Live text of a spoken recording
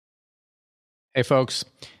Hey, folks.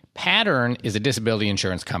 Pattern is a disability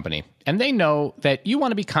insurance company, and they know that you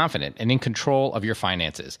want to be confident and in control of your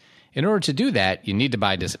finances. In order to do that, you need to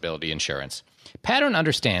buy disability insurance. Pattern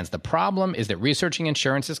understands the problem is that researching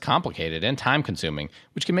insurance is complicated and time-consuming,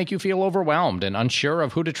 which can make you feel overwhelmed and unsure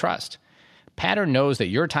of who to trust. Pattern knows that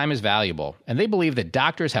your time is valuable, and they believe that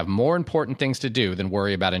doctors have more important things to do than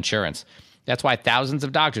worry about insurance. That's why thousands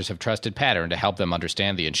of doctors have trusted Pattern to help them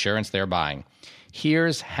understand the insurance they're buying.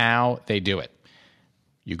 Here's how they do it.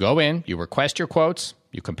 You go in, you request your quotes,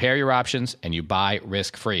 you compare your options, and you buy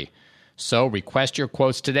risk-free. So request your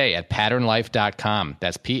quotes today at patternlife.com.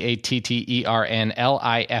 That's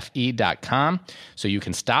patternlife.com. So you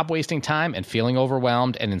can stop wasting time and feeling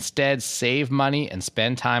overwhelmed and instead save money and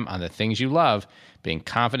spend time on the things you love, being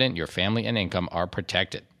confident your family and income are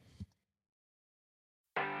protected.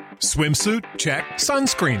 Swimsuit? Check.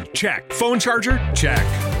 Sunscreen? Check. Phone charger? Check.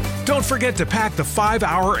 Don't forget to pack the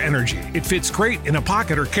 5-Hour Energy. It fits great in a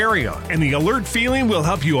pocket or carry-on, and the alert feeling will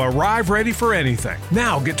help you arrive ready for anything.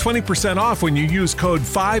 Now get 20% off when you use code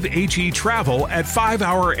 5HETRAVEL at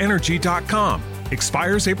 5hourenergy.com.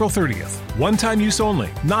 Expires April 30th. One-time use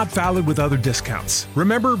only. Not valid with other discounts.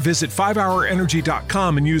 Remember, visit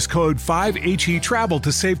 5hourenergy.com and use code 5HETRAVEL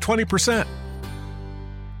to save 20%.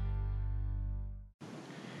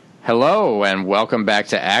 Hello, and welcome back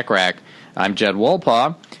to ACRAC. I'm Jed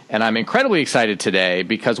Wolpaw, and I'm incredibly excited today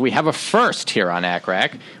because we have a first here on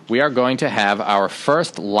ACRAC. We are going to have our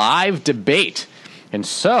first live debate. And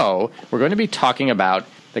so we're going to be talking about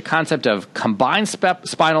the concept of combined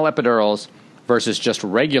spinal epidurals versus just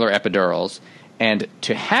regular epidurals. And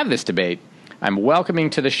to have this debate, I'm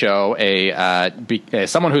welcoming to the show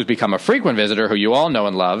someone who's become a frequent visitor who you all know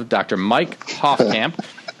and love, Dr. Mike Hofkamp,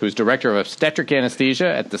 who's Director of Obstetric Anesthesia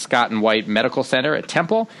at the Scott and White Medical Center at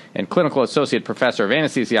Temple and Clinical Associate Professor of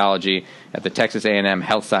Anesthesiology at the Texas A&M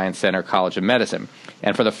Health Science Center College of Medicine.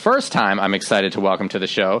 And for the first time, I'm excited to welcome to the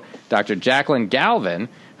show Dr. Jacqueline Galvin,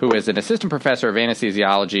 who is an Assistant Professor of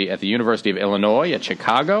Anesthesiology at the University of Illinois at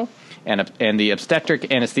Chicago and the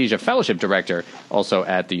Obstetric Anesthesia Fellowship Director also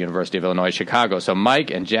at the University of Illinois Chicago. So Mike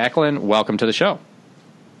and Jacqueline, welcome to the show.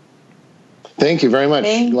 Thank you very much.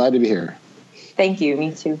 Glad to be here. Thank you.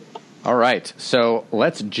 Me too. All right. So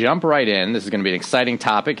let's jump right in. This is going to be an exciting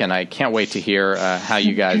topic, and I can't wait to hear how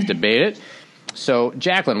you guys debate it. So,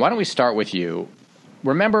 Jacqueline, why don't we start with you?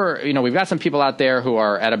 Remember, we've got some people out there who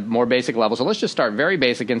are at a more basic level, so let's just start very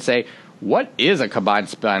basic and say, what is a combined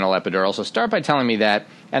spinal epidural? So start by telling me that,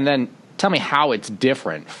 and then tell me how it's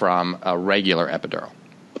different from a regular epidural.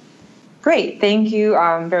 Great. Thank you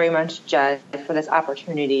very much, Jed, for this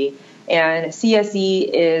opportunity. And CSE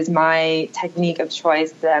is my technique of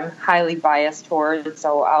choice that I'm highly biased towards,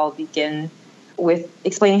 so I'll begin with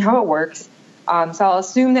explaining how it works. So I'll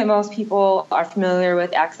assume that most people are familiar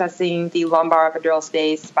with accessing the lumbar epidural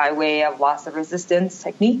space by way of loss of resistance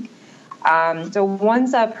technique. So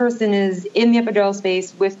once a person is in the epidural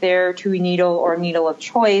space with their TUI needle or needle of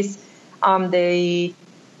choice, the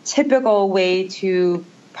typical way to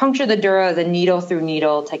puncture the dura is a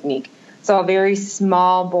needle-through-needle technique. So a very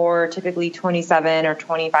small bore, typically 27 or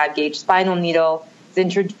 25 gauge spinal needle is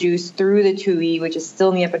introduced through the TUI, which is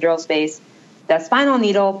still in the epidural space. That spinal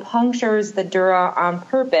needle punctures the dura on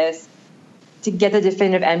purpose to get the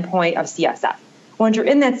definitive endpoint of CSF. Once you're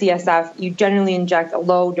in that CSF, you generally inject a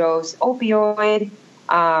low-dose opioid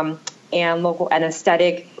and local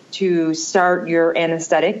anesthetic to start your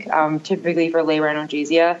anesthetic, typically for labor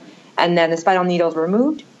analgesia. And then the spinal needle is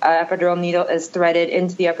removed. Epidural needle is threaded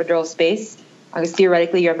into the epidural space.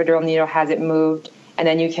 Theoretically, your epidural needle hasn't moved, and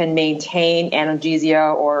then you can maintain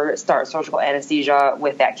analgesia or start surgical anesthesia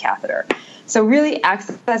with that catheter. So really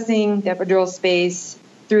accessing the epidural space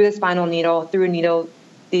through the spinal needle, through needle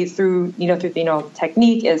through needle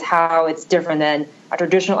technique is how it's different than a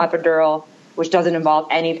traditional epidural, which doesn't involve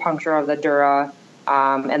any puncture of the dura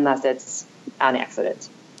unless it's an accident.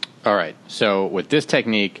 All right. So with this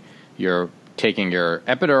technique, you're taking your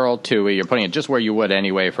epidural TUI, you're putting it just where you would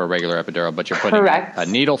anyway for a regular epidural, but you're putting a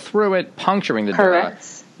needle through it, puncturing the dura,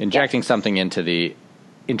 injecting something into the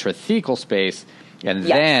intrathecal space, and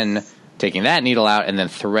then taking that needle out and then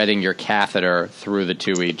threading your catheter through the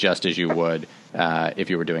TUI just as you would if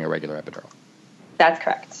you were doing a regular epidural. That's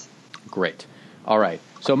correct. Great. All right.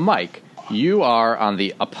 So, Mike, you are on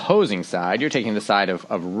the opposing side. You're taking the side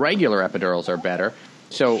of regular epidurals are better.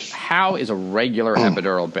 So how is a regular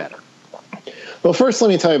epidural better? Well, first, let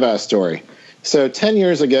me tell you about a story. So 10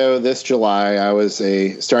 years ago, this July, I was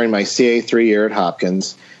starting my CA3 year at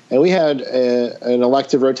Hopkins, and we had an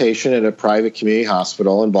elective rotation at a private community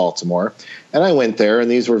hospital in Baltimore. And I went there, and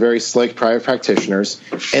these were very slick private practitioners,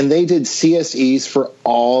 and they did CSEs for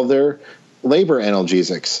all their labor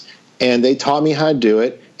analgesics, and they taught me how to do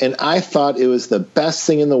it. And I thought it was the best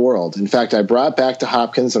thing in the world. In fact, I brought it back to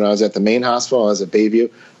Hopkins when I was at the main hospital. I was at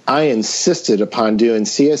Bayview. I insisted upon doing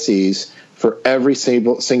CSEs for every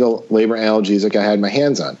single labor analgesic I had my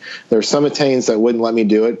hands on. There were some Italians that wouldn't let me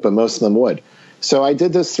do it, but most of them would. So I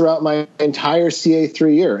did this throughout my entire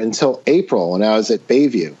CA3 year until April when I was at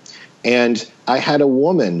Bayview. And I had a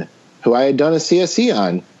woman who I had done a CSE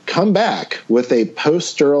on come back with a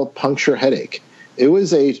post-dural puncture headache. It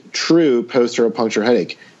was a true post-dural puncture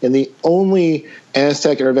headache. And the only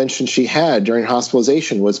anesthetic intervention she had during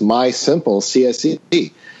hospitalization was my simple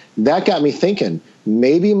CSE. That got me thinking,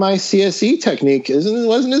 maybe my CSE technique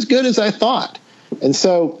wasn't as good as I thought. And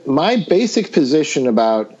so my basic position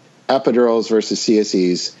about epidurals versus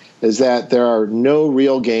CSEs is that there are no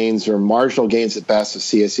real gains or marginal gains at best with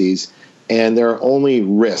CSEs, and there are only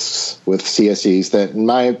risks with CSEs that, in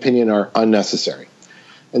my opinion, are unnecessary.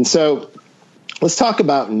 And so let's talk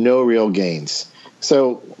about no real gains.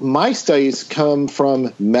 So my studies come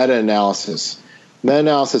from meta-analysis.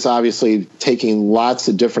 Meta-analysis, obviously, taking lots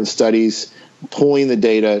of different studies, pulling the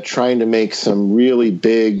data, trying to make some really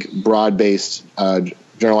big, broad-based,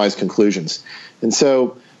 generalized conclusions. And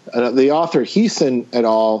so the author Heason et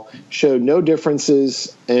al. Showed no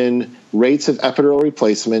differences in rates of epidural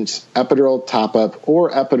replacement, epidural top-up,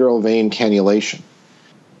 or epidural vein cannulation.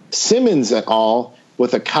 Simmons et al.,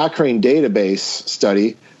 with a Cochrane database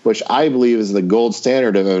study, which I believe is the gold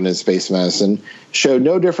standard of evidence-based medicine, showed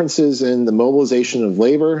no differences in the mobilization of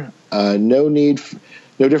labor, no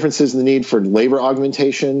differences in the need for labor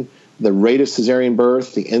augmentation, the rate of cesarean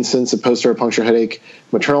birth, the incidence of posterior puncture headache,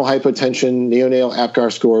 maternal hypotension, neonatal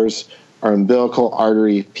APGAR scores, or umbilical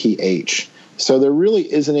artery pH. So there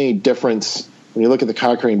really isn't any difference when you look at the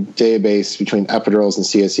Cochrane database between epidurals and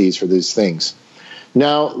CSEs for these things.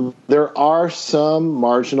 Now, there are some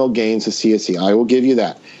marginal gains of CSE. I will give you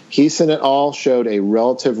that. Heason et al. Showed a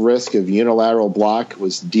relative risk of unilateral block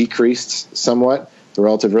was decreased somewhat. The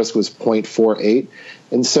relative risk was 0.48.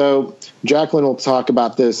 And so Jacqueline will talk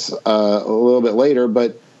about this a little bit later,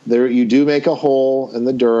 but there you do make a hole in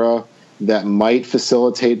the dura that might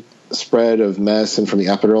facilitate spread of medicine from the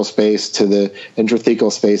epidural space to the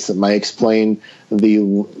intrathecal space that might explain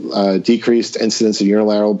the decreased incidence of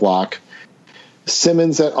unilateral block.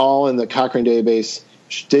 Simmons et al. In the Cochrane database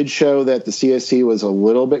did show that the CSE was a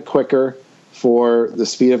little bit quicker for the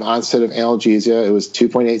speed of onset of analgesia. It was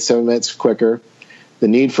 2.87 minutes quicker. The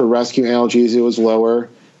need for rescue analgesia was lower.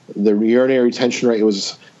 The urinary retention rate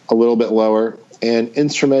was a little bit lower. And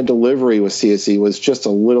instrument delivery with CSE was just a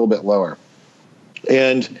little bit lower.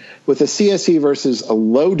 And with a CSE versus a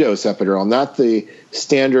low-dose epidural, not the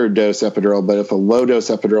standard dose epidural, but if a low-dose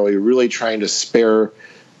epidural, you're really trying to spare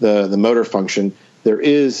the motor function, there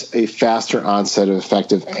is a faster onset of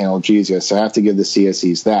effective analgesia. So I have to give the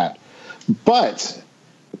CSEs that. But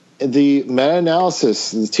the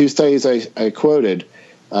meta-analysis, the two studies I quoted,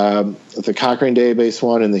 the Cochrane database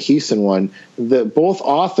one and the Heason one, that both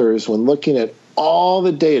authors, when looking at all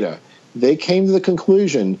the data, they came to the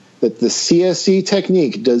conclusion that the CSE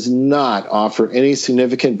technique does not offer any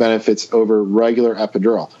significant benefits over regular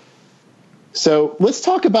epidural. So let's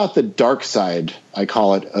talk about the dark side, I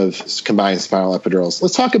call it, of combined spinal epidurals.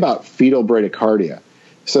 Let's talk about fetal bradycardia.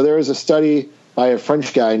 So there was a study by a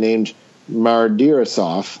French guy named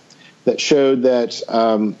Mardirosov that showed that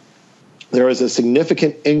there was a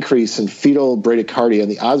significant increase in fetal bradycardia,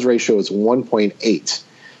 and the odds ratio is 1.8.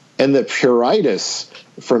 And the pruritus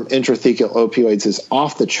from intrathecal opioids is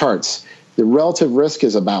off the charts. The relative risk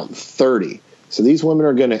is about 30. So these women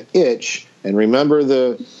are going to itch. And remember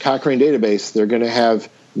the Cochrane database, they're going to have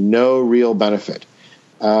no real benefit.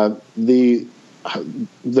 The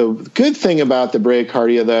good thing about the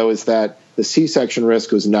bradycardia, though, is that the C-section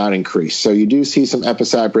risk was not increased. So you do see some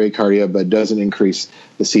episodic bradycardia, but doesn't increase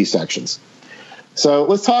the C-sections. So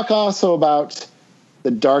let's talk also about the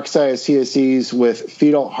dark side of CSEs with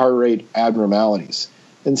fetal heart rate abnormalities.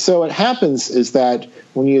 And so what happens is that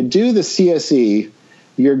when you do the CSE,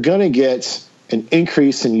 you're going to get an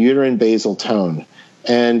increase in uterine basal tone.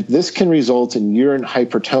 And this can result in uterine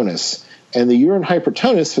hypertonus. And the uterine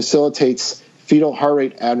hypertonus facilitates fetal heart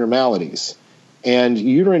rate abnormalities. And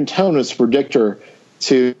uterine tone is a predictor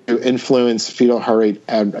to influence fetal heart rate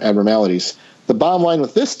abnormalities. The bottom line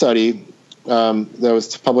with this study that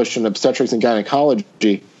was published in Obstetrics and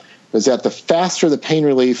Gynecology was that the faster the pain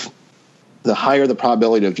relief, the higher the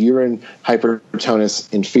probability of uterine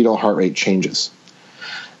hypertonus and fetal heart rate changes.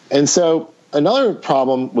 And so another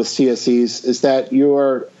problem with CSEs is that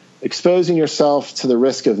you're exposing yourself to the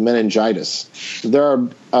risk of meningitis. There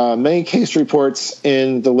are many case reports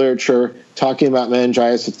in the literature talking about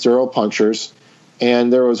meningitis with dural punctures,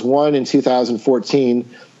 and there was one in 2014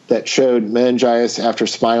 that showed meningitis after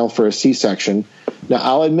spinal for a C-section. Now,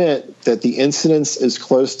 I'll admit that the incidence is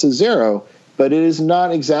close to zero, but it is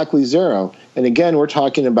not exactly zero. And again, we're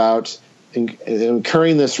talking about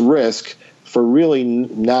incurring this risk for really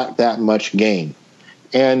not that much gain.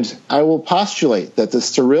 And I will postulate that the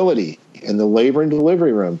sterility in the labor and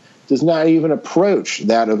delivery room does not even approach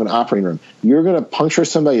that of an operating room. You're going to puncture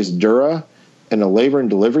somebody's dura in a labor and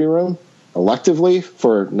delivery room electively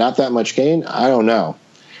for not that much gain? I don't know.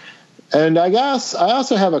 And I guess I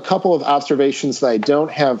also have a couple of observations that I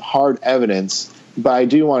don't have hard evidence, but I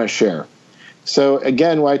do want to share. So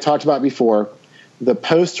again, what I talked about before, the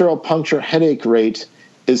post-dural puncture headache rate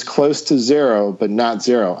is close to zero, but not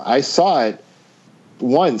zero. I saw it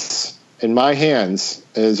once in my hands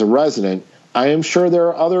as a resident. I am sure there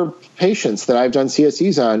are other patients that I've done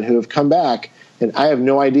CSEs on who have come back, and I have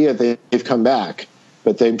no idea they've come back,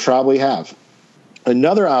 but they probably have.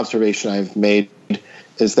 Another observation I've made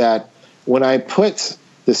is that when I put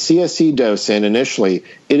the CSE dose in initially,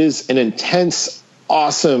 it is an intense,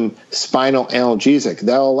 awesome spinal analgesic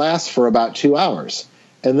that will last for about 2 hours,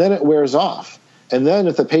 and then it wears off. And then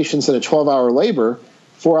if the patient's in a 12-hour labor,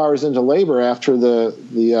 4 hours into labor after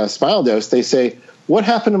the spinal dose, they say, "What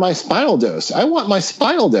happened to my spinal dose? I want my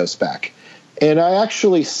spinal dose back." And I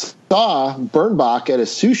actually saw Birnbach at a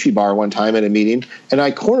sushi bar one time at a meeting, and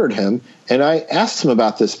I cornered him, and I asked him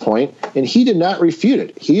about this point, and he did not refute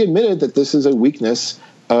it. He admitted that this is a weakness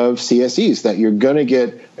of CSEs, that you're going to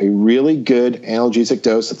get a really good analgesic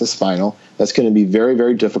dose at the spinal that's going to be very,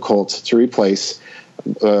 very difficult to replace,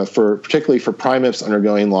 particularly for primates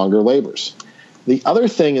undergoing longer labors. The other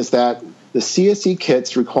thing is that the CSE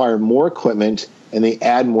kits require more equipment and they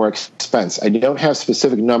add more expense. I don't have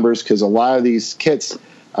specific numbers because a lot of these kits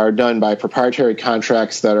are done by proprietary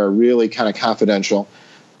contracts that are really kind of confidential.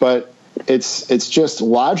 But it's just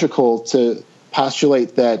logical to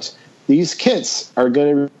postulate that these kits are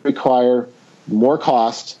going to require more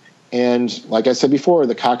cost. And like I said before,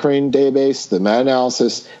 the Cochrane database, the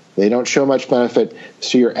meta-analysis, they don't show much benefit.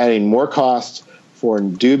 So you're adding more cost for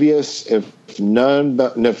dubious, if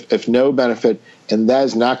no benefit, and that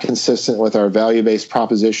is not consistent with our value-based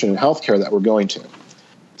proposition in healthcare that we're going to.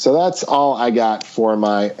 So that's all I got for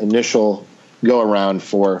my initial go-around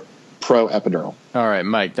for pro-epidural. All right,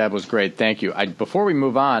 Mike, that was great. Thank you. Before we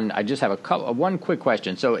move on, I just have one quick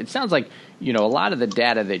question. So it sounds like, a lot of the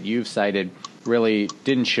data that you've cited really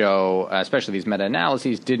didn't show, especially these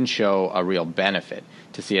meta-analyses, didn't show a real benefit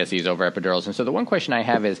to CSEs over epidurals. And so the one question I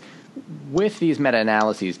have is, with these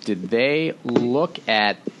meta-analyses, did they look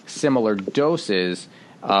at similar doses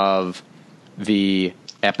of the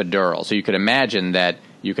epidural? So you could imagine that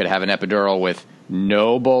you could have an epidural with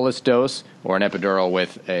no bolus dose or an epidural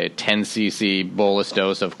with a 10 cc bolus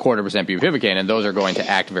dose of 0.25% bupivacaine, and those are going to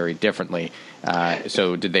act very differently.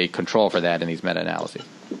 So did they control for that in these meta-analyses?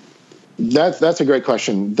 That's a great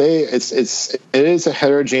question. It is a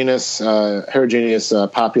heterogeneous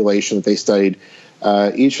population that they studied.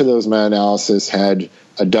 Each of those meta-analyses had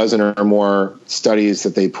a dozen or more studies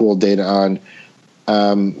that they pooled data on.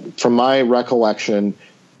 From my recollection,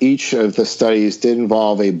 each of the studies did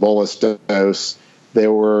involve a bolus dose. It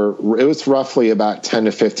was roughly about 10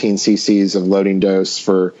 to 15 cc's of loading dose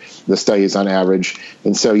for the studies on average.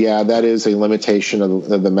 And so, yeah, that is a limitation of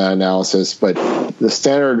the meta-analysis. But the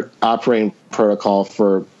standard operating protocol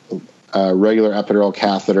for regular epidural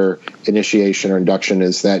catheter initiation or induction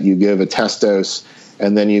is that you give a test dose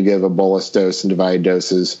and then you give a bolus dose and divide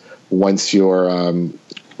doses once your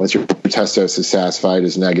test dose is satisfied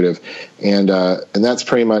as negative. And that's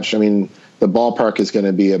pretty much, the ballpark is going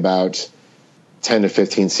to be about 10 to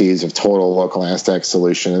 15 Cs of total local anesthetic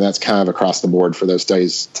solution, and that's kind of across the board for those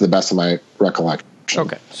studies to the best of my recollection.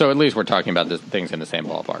 Okay, so at least we're talking about things in the same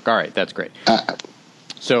ballpark. All right, that's great.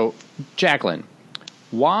 So, Jacqueline,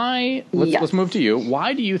 why? Let's move to you.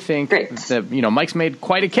 Why do you think that Mike's made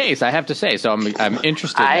quite a case? I have to say, so I'm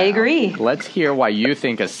interested. I agree. Let's hear why you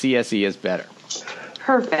think a CSE is better.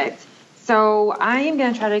 Perfect. So I am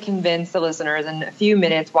going to try to convince the listeners in a few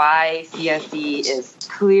minutes why CSE is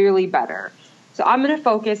clearly better. So I'm going to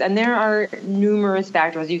focus, and there are numerous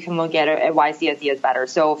factors you can look at why CSE is better.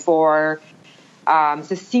 So for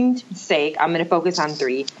succinct sake, I'm going to focus on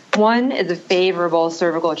three. One is a favorable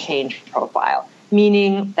cervical change profile,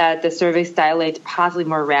 meaning that the cervix dilates possibly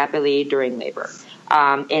more rapidly during labor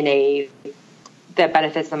that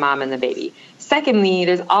benefits the mom and the baby. Secondly,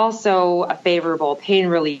 there's also a favorable pain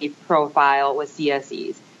relief profile with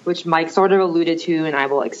CSEs, which Mike sort of alluded to and I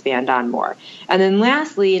will expand on more. And then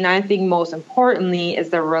lastly, and I think most importantly, is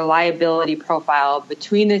the reliability profile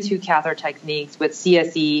between the two catheter techniques, with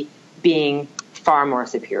CSE being far more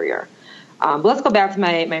superior. But let's go back to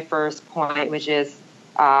my first point, which is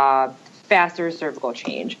faster cervical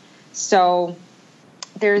change. So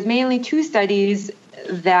there's mainly two studies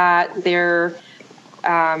that their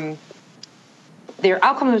outcome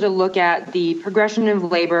was to look at the progression of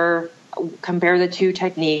labor, compare the two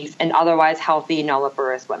techniques, and otherwise healthy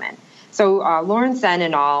nulliparous women. So Lauren Sen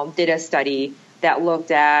et al. Did a study that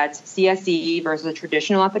looked at CSE versus a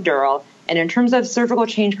traditional epidural. And in terms of cervical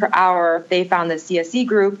change per hour, they found the CSE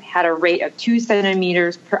group had a rate of 2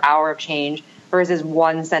 centimeters per hour of change versus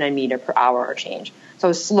 1 centimeter per hour of change.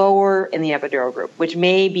 So slower in the epidural group, which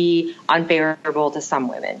may be unfavorable to some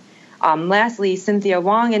women. Lastly, Cynthia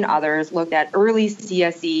Wong and others looked at early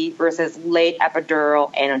CSE versus late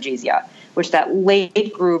epidural analgesia, which that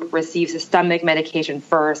late group receives systemic medication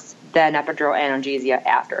first, then epidural analgesia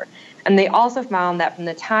after. And they also found that from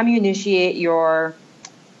the time you initiate your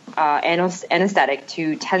anesthetic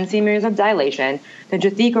to 10 centimeters of dilation, the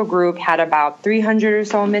Jathico group had about 300 or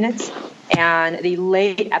so minutes, and the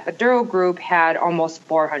late epidural group had almost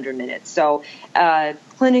 400 minutes. So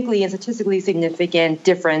clinically and statistically significant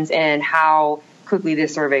difference in how quickly the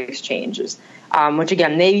cervix changes, which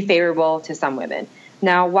again may be favorable to some women.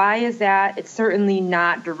 Now, why is that? It's certainly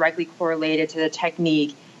not directly correlated to the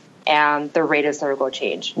technique and the rate of cervical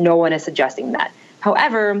change. No one is suggesting that.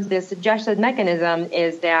 However, the suggested mechanism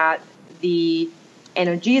is that the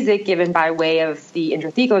analgesic given by way of the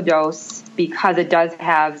intrathecal dose, because it does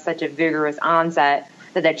have such a vigorous onset,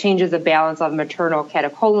 that changes the balance of maternal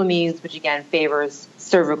catecholamines, which again favors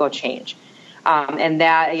cervical change. And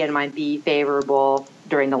that, again, might be favorable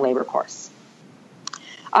during the labor course.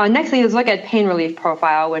 Next, let's look at pain relief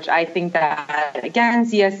profile, which I think that, again,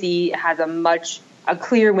 CSE has a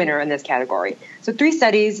clear winner in this category. So 3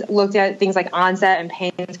 studies looked at things like onset and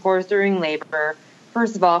pain scores during labor.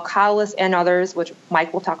 First of all, Cowles and others, which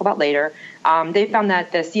Mike will talk about later, they found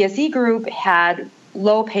that the CSE group had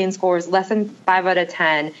low pain scores, less than 5 out of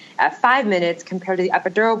 10 at 5 minutes, compared to the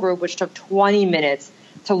epidural group, which took 20 minutes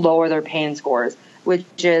to lower their pain scores, which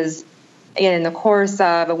is, again, in the course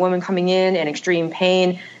of a woman coming in extreme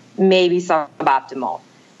pain, maybe suboptimal.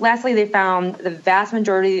 Lastly, they found the vast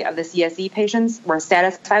majority of the CSE patients were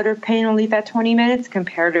satisfied with pain relief at 20 minutes,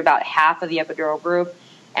 compared to about half of the epidural group.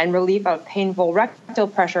 And relief of painful rectal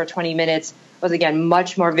pressure at 20 minutes was, again,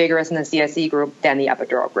 much more vigorous in the CSE group than the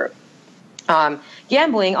epidural group.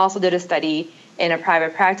 Gambling also did a study in a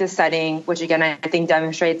private practice setting, which, again, I think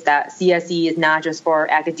demonstrates that CSE is not just for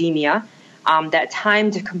academia. That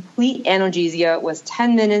time to complete analgesia was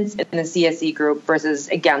 10 minutes in the CSE group versus,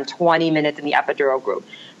 again, 20 minutes in the epidural group.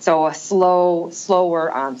 So a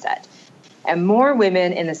slower onset. And more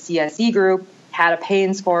women in the CSE group had a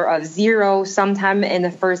pain score of 0 sometime in the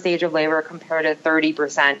first stage of labor, compared to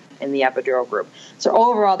 30% in the epidural group. So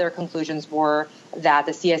overall, their conclusions were that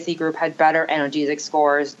the CSE group had better analgesic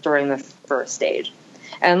scores during the first stage.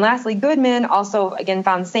 And lastly, Goodman also, again,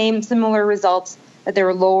 found similar results, that there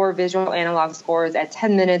were lower visual analog scores at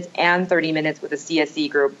 10 minutes and 30 minutes with the CSE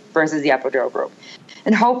group versus the epidural group.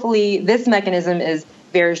 And hopefully this mechanism is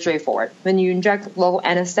very straightforward. When you inject local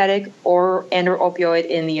anesthetic or opioid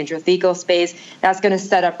in the intrathecal space, that's going to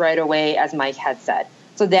set up right away, as Mike had said.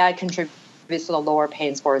 So that contributes to the lower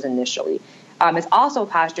pain scores initially. It's also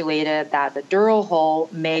postulated that the dural hole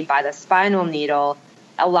made by the spinal needle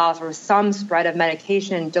allows for some spread of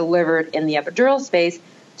medication delivered in the epidural space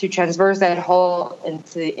to transverse that hole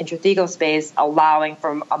into the intrathecal space, allowing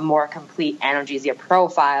for a more complete analgesia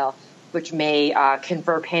profile, which may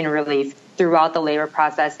confer pain relief throughout the labor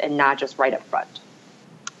process and not just right up front.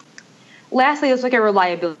 Lastly, let's look at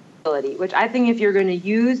reliability, which I think if you're going to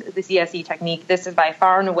use the CSE technique, this is by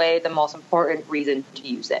far and away the most important reason to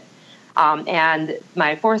use it. And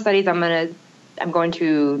my 4 studies I'm going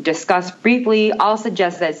to discuss briefly all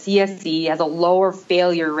suggest that CSE has a lower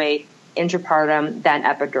failure rate intrapartum than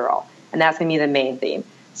epidural, and that's going to be the main theme.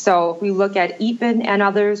 So if we look at Eatman and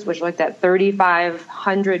others, which looked at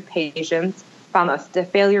 3,500 patients, found the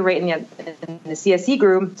failure rate in the CSE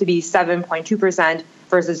group to be 7.2%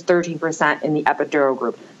 versus 13% in the epidural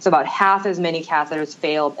group. So about half as many catheters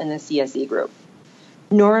failed in the CSE group.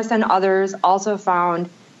 Norris and others also found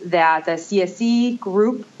that the CSE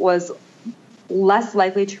group was less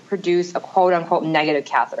likely to produce a quote-unquote negative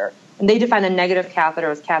catheter. And they define a negative catheter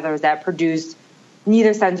as catheters that produce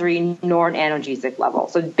neither sensory nor an analgesic level.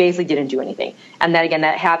 So it basically didn't do anything. And that, again,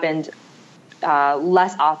 that happened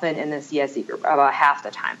less often in the CSE group, about half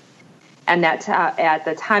the time. And that at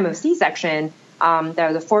the time of C-section,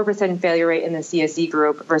 there was a 4% failure rate in the CSE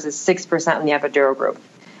group versus 6% in the epidural group,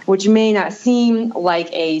 which may not seem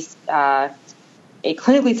like a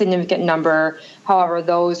clinically significant number. However,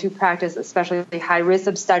 those who practice especially high-risk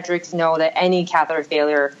obstetrics know that any catheter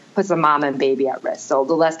failure puts the mom and baby at risk. So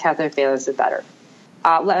the less catheter failures, the better.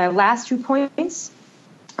 Last 2 points,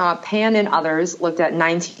 Pan and others looked at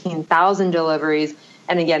 19,000 deliveries.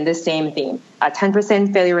 And again, this same theme, a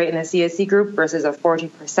 10% failure rate in the CSE group versus a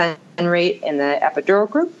 40% rate in the epidural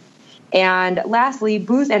group. And lastly,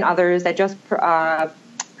 Booth and others that just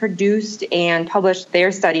produced and published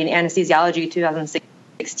their study in Anesthesiology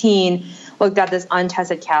 2016 looked at this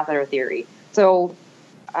untested catheter theory. So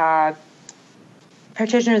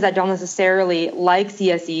practitioners that don't necessarily like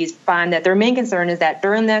CSEs find that their main concern is that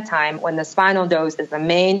during that time when the spinal dose is the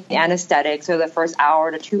main anesthetic, so the first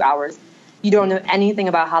hour to 2 hours, you don't know anything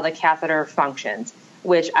about how the catheter functions,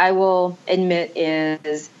 which I will admit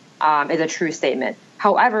is a true statement.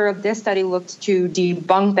 However, this study looked to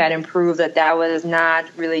debunk that and prove that that was not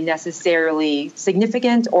really necessarily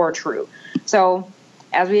significant or true. So,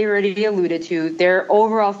 as we already alluded to, their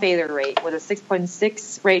overall failure rate was a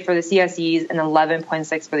 6.6 rate for the CSEs and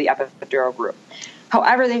 11.6 for the epidural group.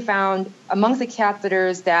 However, they found amongst the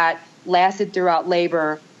catheters that lasted throughout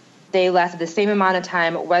labor, they lasted the same amount of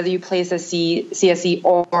time whether you place a CSE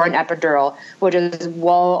or an epidural, which is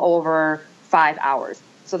well over 5 hours.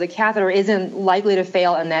 So the catheter isn't likely to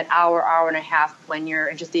fail in that hour and a half when your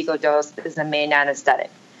intrathecal dose is the main anesthetic.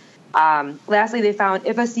 Lastly, they found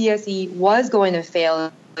if a CSE was going to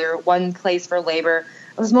fail one place for labor,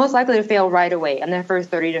 it was most likely to fail right away in the first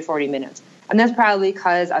 30 to 40 minutes. And that's probably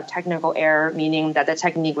because of technical error, meaning that the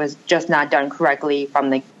technique was just not done correctly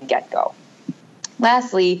from the get-go.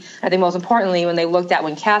 Lastly, I think most importantly, when they looked at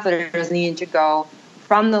when catheters needed to go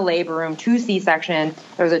from the labor room to C-section,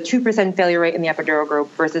 there was a 2% failure rate in the epidural group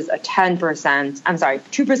versus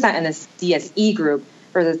 2% in the CSE group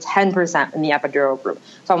versus 10% in the epidural group.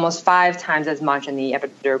 So almost 5 times as much in the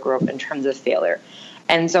epidural group in terms of failure.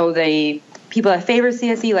 And so the people that favor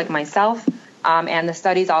CSE, like myself, and the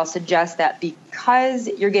studies all suggest that because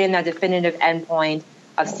you're getting that definitive endpoint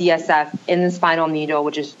of CSF in the spinal needle,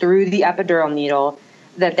 which is through the epidural needle,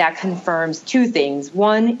 that confirms 2 things.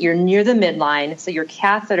 One, you're near the midline, so your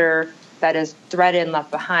catheter that is threaded and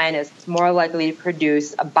left behind is more likely to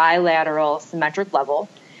produce a bilateral symmetric level,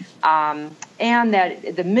 and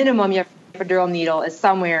that the minimum your epidural needle is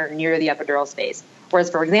somewhere near the epidural space. Whereas,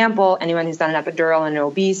 for example, anyone who's done an epidural in an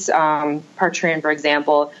obese parturian, for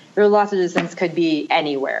example, your loss of distance could be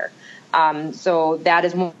anywhere. So that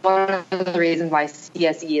is one of the reasons why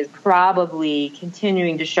CSE is probably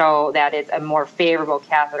continuing to show that it's a more favorable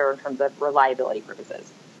catheter in terms of reliability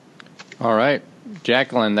purposes. All right.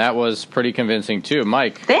 Jacqueline, that was pretty convincing too.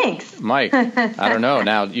 Mike. Thanks. Mike, I don't know.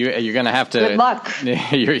 Now, you're going to have to... Good luck.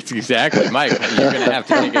 Exactly, Mike. You're going to have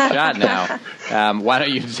to take a shot now. Why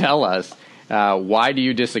don't you tell us, why do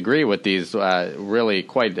you disagree with these really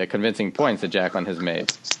quite convincing points that Jacqueline has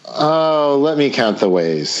made? Oh, let me count the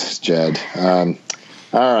ways, Jed. All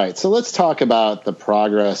right, so let's talk about the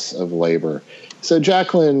progress of labor. So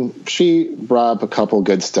Jacqueline, she brought up a couple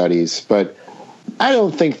good studies, but I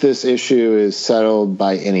don't think this issue is settled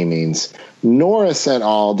by any means. Norris et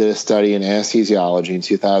al. Did a study in anesthesiology in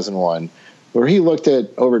 2001 where he looked at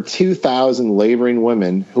over 2,000 laboring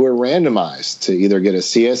women who were randomized to either get a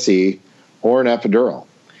CSE or an epidural.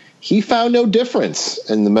 He found no difference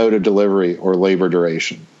in the mode of delivery or labor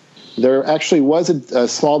duration. There actually was a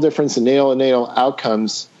small difference in neonatal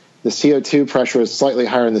outcomes. The CO2 pressure was slightly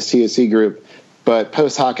higher in the CSE group, but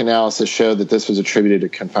post-hoc analysis showed that this was attributed to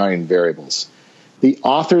confounding variables. The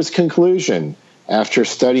author's conclusion after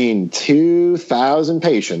studying 2,000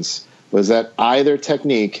 patients was that either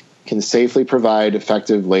technique can safely provide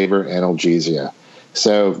effective labor analgesia.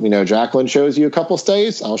 So, Jacqueline shows you a couple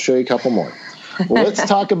studies. I'll show you a couple more. Well, let's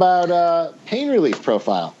talk about pain relief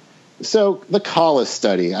profile. So the Collis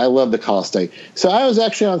study, I love the Collis study. So I was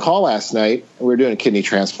actually on call last night. We were doing a kidney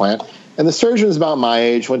transplant, and the surgeon was about my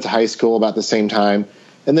age, went to high school about the same time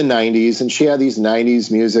in the 90s, and she had these 90s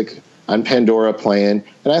music on Pandora playing.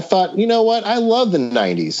 And I thought, you know what? I love the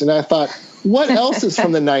 90s. And I thought, what else is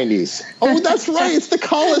from the 90s? Oh, that's right. It's the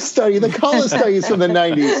Collis study. The Collis study is from the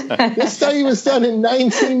 90s. This study was done in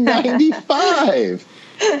 1995.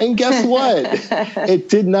 And guess what? It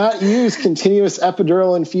did not use continuous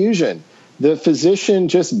epidural infusion. The physician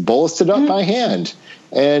just bolused it up by hand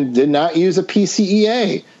and did not use a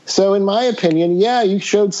PCEA. So in my opinion, yeah, you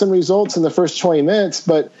showed some results in the first 20 minutes,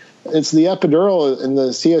 but it's the epidural and the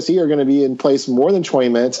CSE are going to be in place more than 20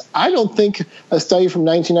 minutes. I don't think a study from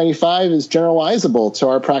 1995 is generalizable to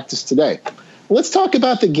our practice today. Let's talk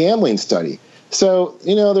about the Gamling study. So,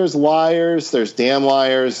 there's liars, there's damn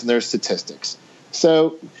liars, and there's statistics.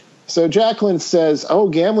 So Jacqueline says,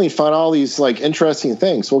 Gamline found all these interesting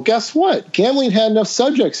things. Well, guess what? Gamline had enough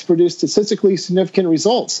subjects to produce statistically significant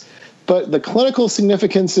results. But the clinical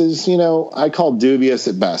significance is, I call dubious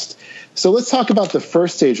at best. So let's talk about the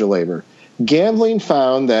first stage of labor. Gamline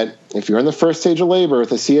found that if you're in the first stage of labor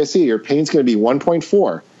with a CSE, your pain's going to be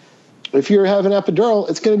 1.4. If you have an epidural,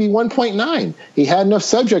 it's going to be 1.9. He had enough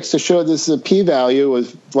subjects to show this p-value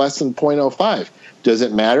was less than 0.05. Does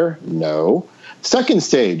it matter? No. Second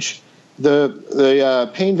stage, the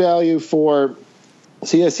pain value for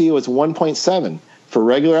CSE was 1.7. For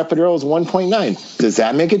regular epidural, is 1.9. Does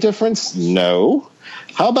that make a difference? No.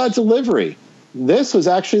 How about delivery? This was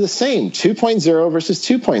actually the same, 2.0 versus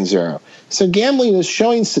 2.0. So Gamline is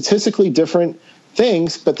showing statistically different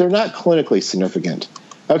things, but they're not clinically significant.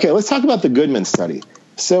 Okay, let's talk about the Goodman study.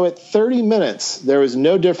 So at 30 minutes, there was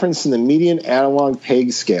no difference in the median analog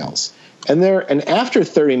PEG scales. And after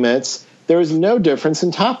 30 minutes, there was no difference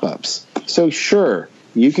in top-ups. So sure,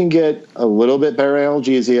 you can get a little bit better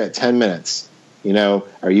analgesia at 10 minutes.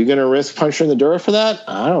 Are you going to risk puncturing the dura for that?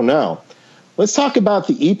 I don't know. Let's talk about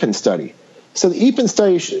the EPIN study. So the EPIN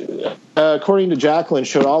study, according to Jacqueline,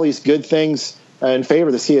 showed all these good things in favor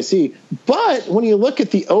of the CSE. But when you look at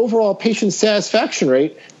the overall patient satisfaction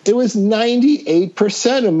rate, it was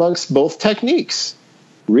 98% amongst both techniques.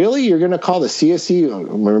 Really? You're going to call the CSE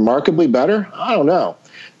remarkably better? I don't know.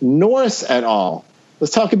 Norris et al.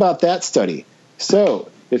 Let's talk about that study. So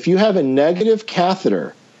if you have a negative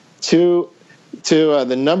catheter to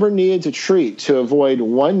the number needed to treat to avoid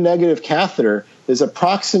one negative catheter is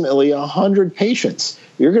approximately 100 patients.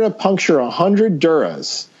 You're going to puncture 100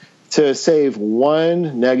 duras to save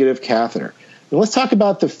one negative catheter. And let's talk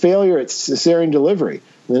about the failure at cesarean delivery.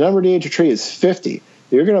 The number needed to treat is 50.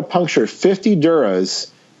 You're going to puncture 50 duras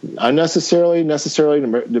unnecessarily,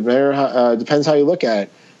 depends how you look at it,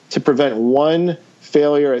 to prevent one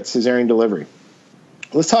failure at cesarean delivery.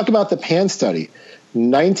 Let's talk about the PAN study.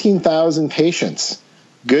 19,000 patients,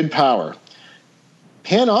 good power.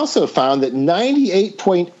 PAN also found that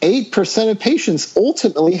 98.8% of patients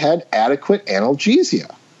ultimately had adequate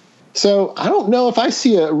analgesia. So I don't know if I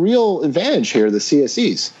see a real advantage here, the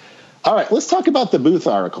CSEs. All right, let's talk about the Booth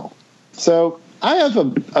article. So I have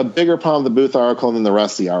a bigger problem with the Booth article than the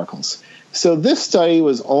rest of the articles. So this study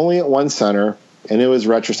was only at one center, and it was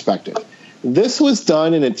retrospective. This was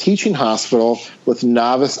done in a teaching hospital with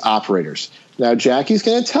novice operators. Now, Jackie's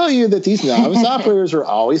going to tell you that these novice operators are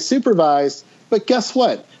always supervised, but guess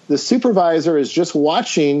what? The supervisor is just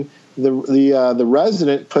watching the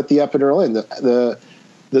resident put the epidural in.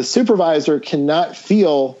 The supervisor cannot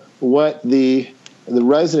feel what the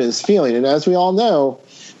resident is feeling. And as we all know,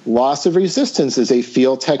 loss of resistance is a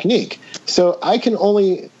feel technique. So I can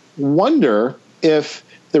only wonder if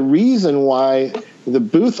the reason why the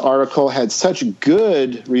Booth article had such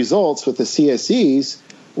good results with the CSEs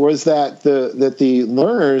was that the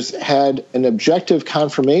learners had an objective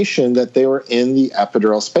confirmation that they were in the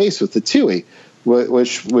epidural space with the TUI,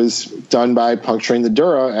 which was done by puncturing the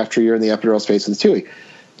dura after you're in the epidural space with the TUI.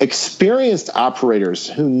 Experienced operators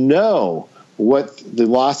who know what the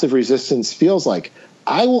loss of resistance feels like,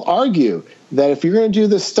 I will argue that if you're going to do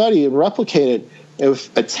this study and replicate it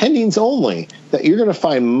with attendings only, that you're going to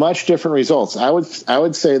find much different results. I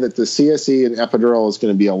would say that the CSE and epidural is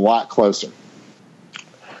going to be a lot closer.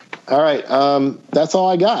 All right, that's all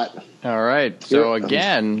I got. All right. So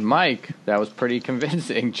again, Mike, that was pretty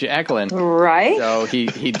convincing. Jacqueline, right? So he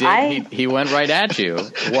did. He went right at you.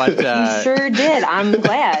 What? He sure did. I'm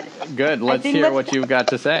glad. Good. Let's hear what you've got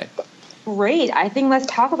to say. Great. I think let's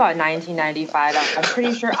talk about 1995. I'm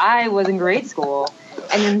pretty sure I was in grade school,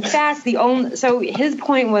 and in fact, so his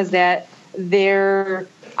point was that their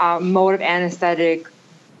mode of anesthetic,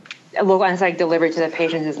 local anesthetic delivery to the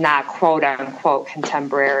patients is not quote unquote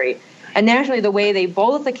contemporary. And naturally, the way they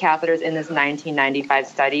bolus the catheters in this 1995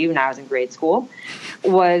 study, when I was in grade school,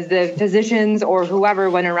 was the physicians or whoever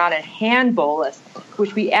went around and hand bolus,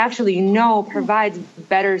 which we actually know provides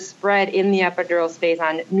better spread in the epidural space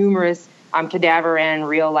on numerous cadaver and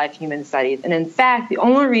real-life human studies. And in fact, the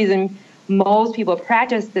only reason most people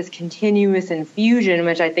practice this continuous infusion,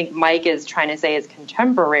 which I think Mike is trying to say is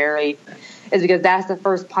contemporary, is because that's the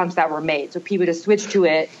first pumps that were made. So people just switched to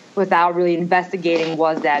it without really investigating,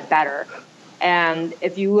 was that better? And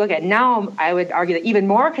if you look at now, I would argue that even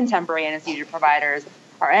more contemporary anesthesia providers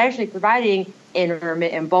are actually providing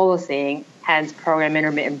intermittent bolusing, hence program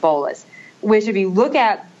intermittent bolus, which if you look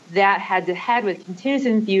at that head-to-head with continuous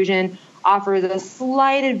infusion offers a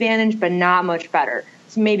slight advantage, but not much better.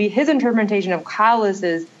 So maybe his interpretation of Collis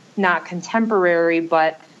is not contemporary,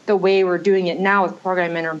 but the way we're doing it now with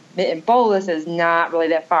programmed intermittent bolus is not really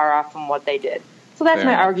that far off from what they did. So that's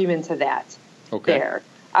my argument to that. Okay. There.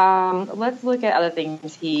 Let's look at other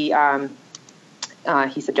things he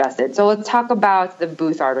suggested. So let's talk about the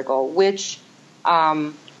Booth article, which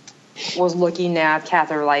was looking at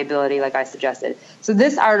catheter reliability, like I suggested. So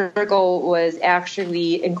this article was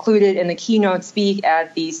actually included in the keynote speak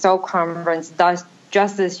at the SOAP conference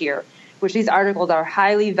just this year, which these articles are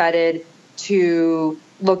highly vetted to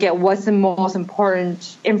look at what's the most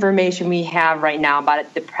important information we have right now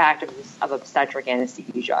about the practice of obstetric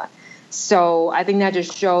anesthesia. So I think that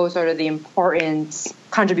just shows sort of the important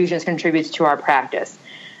contributions contributes to our practice.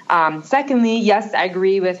 Secondly, yes, I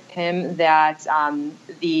agree with him that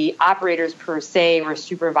the operators per se were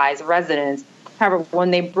supervised residents. However,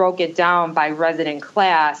 when they broke it down by resident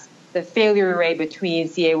class, the failure rate between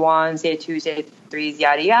CA1, CA2, CA3,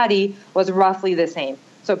 yada, yada, was roughly the same.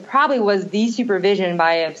 So it probably was the supervision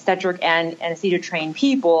by obstetric and anesthesia-trained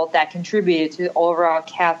people that contributed to the overall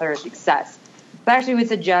catheter success. So I actually would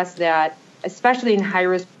suggest that, especially in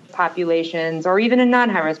high-risk populations or even in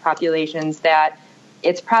non-high-risk populations, that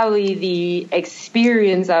it's probably the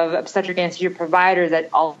experience of obstetric anesthesia providers that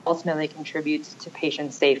ultimately contributes to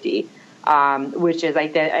patient safety, which is,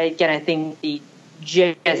 again, I think the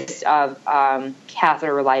gist of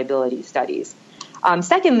catheter reliability studies.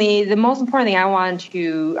 Secondly, the most important thing I want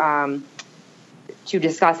to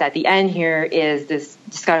discuss at the end here is this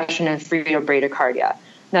discussion of fetal bradycardia.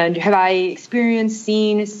 Now, have I seen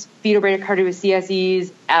fetal bradycardia with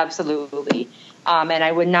CSEs? Absolutely. And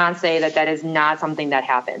I would not say that is not something that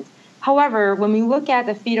happens. However, when we look at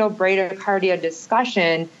the fetal bradycardia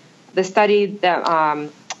discussion, the study that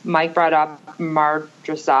Mike brought up,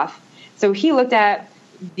 Mardrasov, so he looked at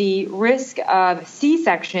the risk of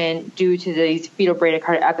C-section due to these fetal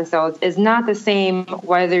bradycardia episodes is not the same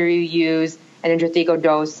whether you use an intrathecal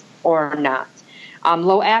dose or not.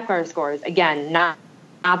 Low APGAR scores, again, not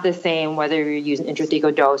the same whether you're using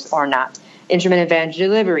intrathecal dose or not. Instrument advantage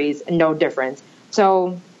deliveries, no difference.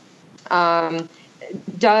 So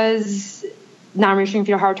does non-restricting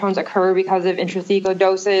fetal heart tones occur because of intrathecal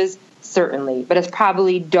doses? Certainly, but it's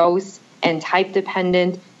probably dose and type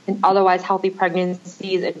dependent. In otherwise healthy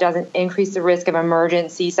pregnancies, it doesn't increase the risk of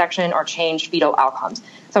emergent C-section or change fetal outcomes.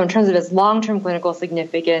 So in terms of its long-term clinical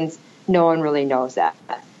significance, no one really knows that.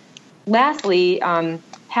 Lastly,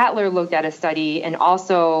 Hatler looked at a study and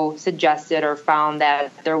also suggested or found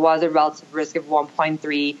that there was a relative risk of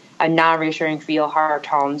 1.3 of non-reassuring fetal heart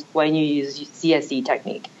tones when you use CSE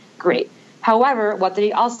technique. Great. However, what did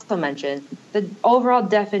he also mention? The overall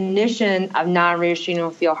definition of non-reassuring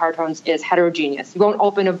fetal heart tones is heterogeneous. You won't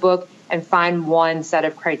open a book and find one set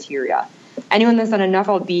of criteria. Anyone that's done enough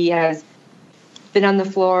LB has been on the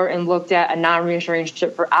floor and looked at a non-reassuring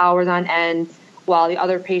strip for hours on end, while the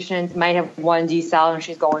other patient might have one decel and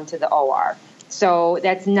she's going to the OR. So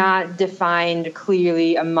that's not defined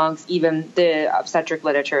clearly amongst even the obstetric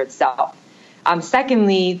literature itself.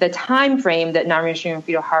 Secondly, the time frame that non-reassuring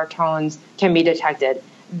fetal heart tones can be detected,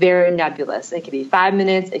 very nebulous. It could be 5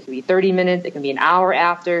 minutes, it could be 30 minutes, it can be an hour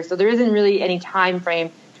after. So there isn't really any time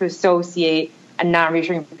frame to associate a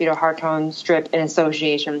non-reassuring fetal heart tone strip in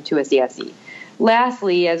association to a CSE.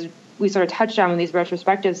 Lastly, as we sort of touched on in these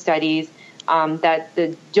retrospective studies, that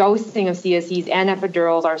the dosing of CSEs and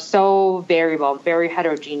epidurals are so variable, very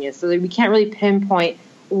heterogeneous, so that we can't really pinpoint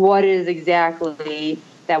what it is exactly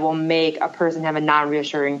that will make a person have a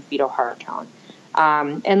non-reassuring fetal heart tone.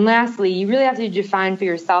 And lastly, you really have to define for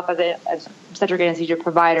yourself as an obstetric anesthesia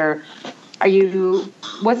provider,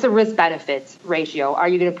 what's the risk-benefit ratio? Are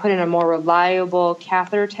you going to put in a more reliable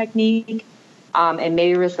catheter technique and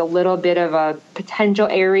maybe risk a little bit of a potential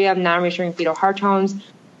area of non-reassuring fetal heart tones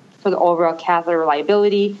for the overall catheter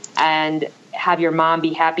reliability and have your mom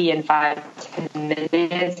be happy in 5-10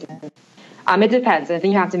 minutes? It depends. I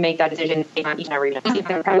think you have to make that decision on each and every one.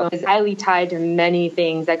 It's highly tied to many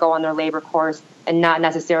things that go on their labor course and not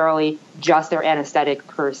necessarily just their anesthetic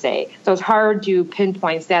per se. So it's hard to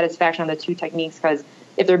pinpoint satisfaction on the two techniques because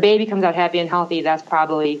if their baby comes out happy and healthy, that's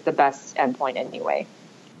probably the best endpoint anyway.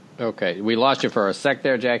 Okay. We lost you for a sec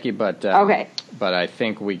there, Jackie, but okay. But I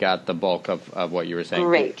think we got the bulk of what you were saying.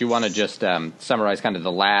 Great. Do you want to just summarize kind of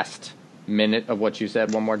the last minute of what you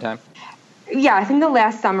said one more time? Yeah, I think the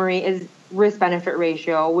last summary is risk-benefit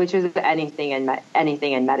ratio, which is anything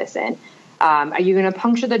in medicine. Are you going to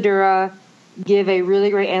puncture the dura, give a really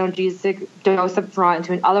great analgesic dose up front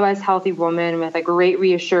to an otherwise healthy woman with a great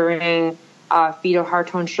reassuring fetal heart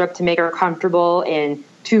tone strip to make her comfortable in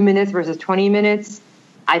 2 minutes versus 20 minutes?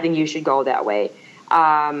 I think you should go that way.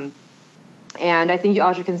 And I think you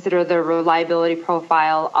also consider the reliability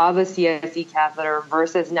profile of a CSE catheter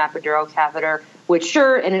versus an epidural catheter, which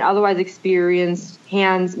sure, in an otherwise experienced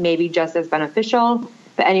hands may be just as beneficial.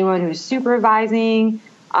 But anyone who's supervising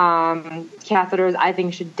catheters, I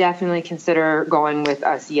think should definitely consider going with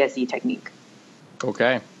a CSE technique.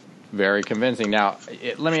 Okay. Very convincing. Now,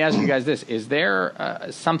 let me ask you guys this. Is there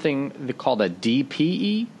something called a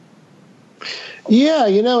DPE? Yeah,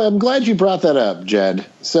 I'm glad you brought that up, Jed.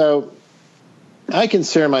 So I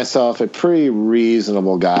consider myself a pretty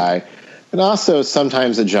reasonable guy and also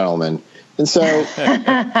sometimes a gentleman. And so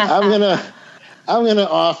I'm gonna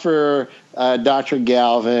offer Dr.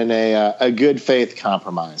 Galvin a good faith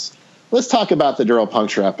compromise. Let's talk about the dural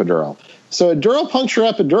puncture epidural. So a dural puncture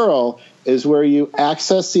epidural is where you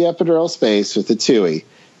access the epidural space with the TUI,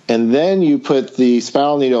 and then you put the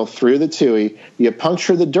spinal needle through the TUI, you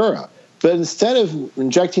puncture the dura. But instead of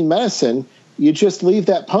injecting medicine, you just leave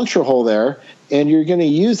that puncture hole there, and you're going to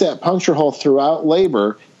use that puncture hole throughout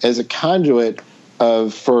labor as a conduit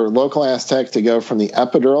for local anesthetic to go from the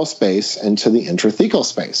epidural space into the intrathecal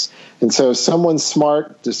space. And so someone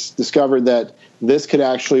smart discovered that this could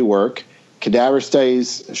actually work. Cadaver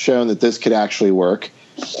studies shown that this could actually work.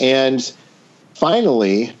 And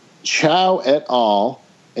finally, Chow et al.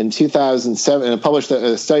 In 2007, and published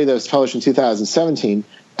a study that was published in 2017,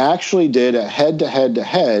 actually did a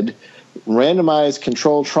head-to-head randomized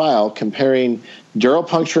controlled trial comparing dural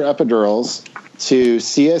puncture epidurals to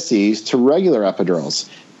CSEs to regular epidurals.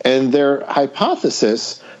 And their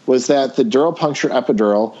hypothesis was that the dural puncture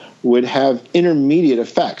epidural would have intermediate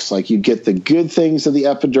effects, like you'd get the good things of the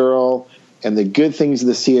epidural and the good things of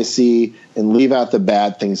the CSE and leave out the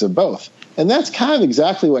bad things of both. And that's kind of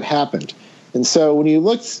exactly what happened. And so when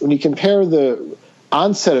you compare the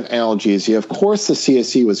onset of analgesia, of course the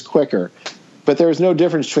CSE was quicker, but there was no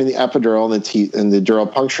difference between the epidural and the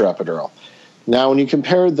dural puncture epidural. Now, when you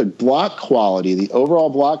compare the block quality, the overall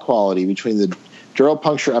block quality between the dural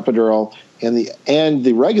puncture epidural and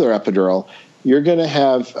the regular epidural, you're going to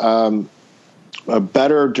have a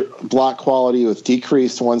better block quality with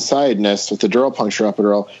decreased one-sidedness with the dural puncture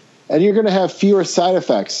epidural, and you're going to have fewer side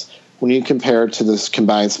effects when you compare it to this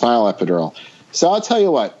combined spinal epidural. So I'll tell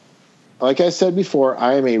you what, like I said before,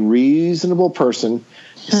 I am a reasonable person.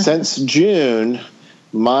 Since June,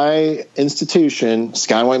 my institution,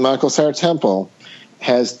 Skyway Medical Center Temple,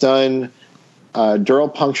 has done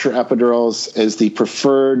dural puncture epidurals as the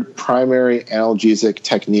preferred primary analgesic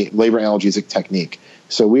technique, labor analgesic technique.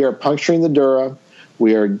 So we are puncturing the dura,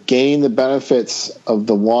 we are gaining the benefits of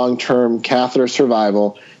the long-term catheter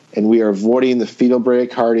survival, and we are avoiding the fetal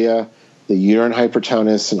bradycardia, the uterine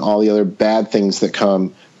hypertonus, and all the other bad things that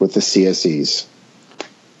come with the CSEs.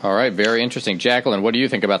 All right, very interesting. Jacqueline, what do you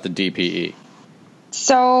think about the DPE?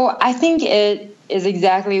 So I think it is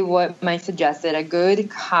exactly what Mike suggested, a good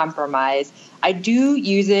compromise. I do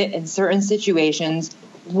use it in certain situations.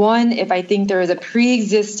 One, if I think there is a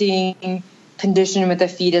pre-existing condition with the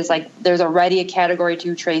fetus, like there's already a category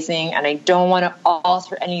 2 tracing, and I don't want to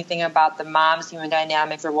alter anything about the mom's human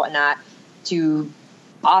dynamics or whatnot to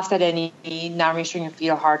offset any non-restricting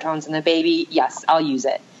fetal hard tones in the baby, yes, I'll use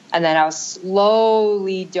it. And then I'll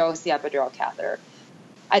slowly dose the epidural catheter.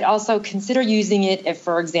 I'd also consider using it if,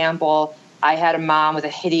 for example, I had a mom with a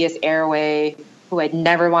hideous airway who I'd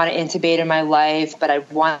never want to intubate in my life, but I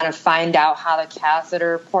want to find out how the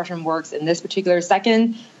catheter portion works in this particular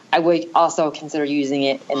second. I would also consider using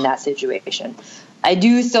it in that situation. I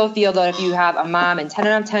do still feel that if you have a mom in 10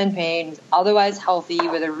 out of 10 pain, who's otherwise healthy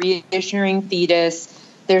with a reassuring fetus,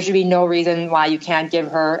 there should be no reason why you can't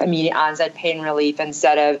give her immediate onset pain relief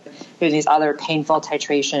instead of using these other painful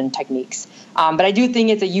titration techniques. But I do think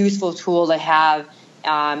it's a useful tool to have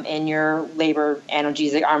in your labor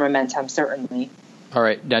analgesic armamentum, certainly. All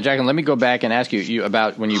right. Now, Jacqueline, let me go back and ask you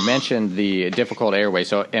about when you mentioned the difficult airway.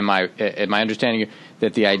 So am I understanding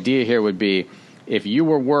that the idea here would be if you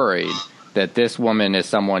were worried that this woman is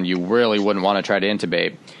someone you really wouldn't want to try to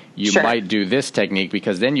intubate, you Sure. might do this technique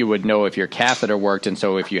because then you would know if your catheter worked, and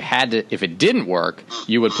so if it didn't work,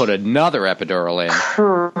 you would put another epidural in.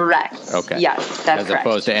 Correct. Okay. Yes, that's As correct.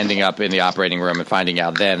 opposed to ending up in the operating room and finding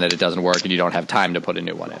out then that it doesn't work and you don't have time to put a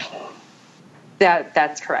new one in.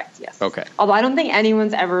 That's correct, yes. Okay. Although I don't think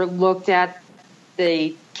anyone's ever looked at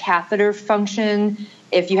the catheter function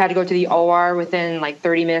if you had to go to the OR within like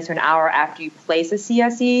 30 minutes to an hour after you place a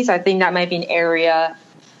CSE. So I think that might be an area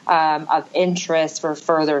of interest for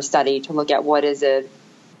further study to look at what is a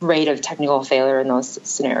rate of technical failure in those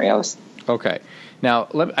scenarios. Okay. Now,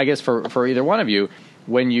 I guess for either one of you,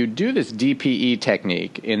 when you do this DPE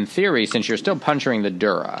technique, in theory, since you're still puncturing the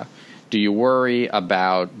dura, do you worry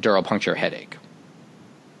about dural puncture headache?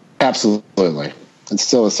 Absolutely. It's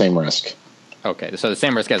still the same risk. Okay, so the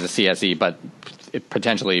same risk as a CSE, but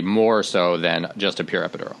potentially more so than just a pure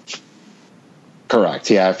epidural. Correct.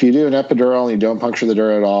 Yeah, if you do an epidural and you don't puncture the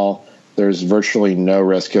dura at all, there's virtually no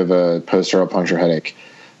risk of a post-dural puncture headache.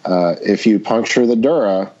 If you puncture the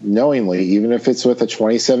dura knowingly, even if it's with a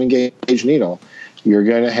 27-gauge needle, you're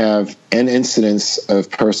going to have an incidence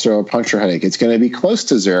of post-dural puncture headache. It's going to be close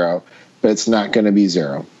to zero, but it's not going to be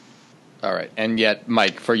zero. All right. And yet,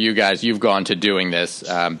 Mike, for you guys, you've gone to doing this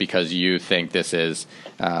because you think this is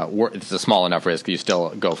it's a small enough risk. You still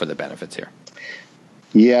go for the benefits here.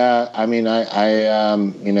 Yeah, I mean, I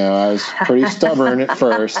was pretty stubborn at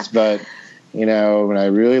first, but, when I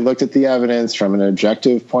really looked at the evidence from an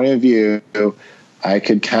objective point of view, I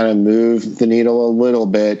could kind of move the needle a little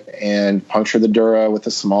bit and puncture the dura with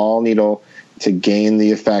a small needle to gain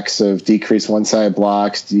the effects of decreased one-side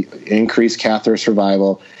blocks, increased catheter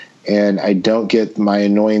survival, and I don't get my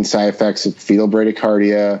annoying side effects of fetal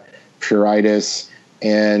bradycardia, pruritus,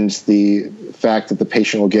 and the fact that the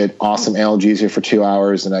patient will get awesome analgesia for 2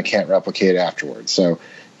 hours and I can't replicate it afterwards. So,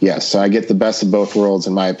 yes, so I get the best of both worlds,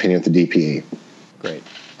 in my opinion, with the DPE. Great.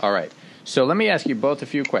 All right. So let me ask you both a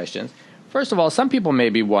few questions. First of all, some people may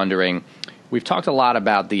be wondering, we've talked a lot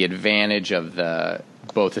about the advantage of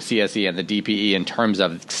both the CSE and the DPE in terms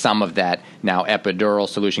of some of that now epidural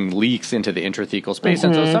solution leaks into the intrathecal space.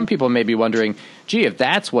 Mm-hmm. And so some people may be wondering, gee, if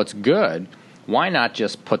that's what's good, why not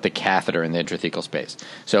just put the catheter in the intrathecal space?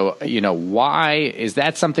 So, why is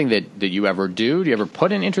that something that you ever do? Do you ever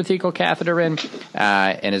put an intrathecal catheter in?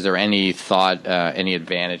 And is there any thought, any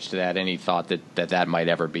advantage to that? Any thought that might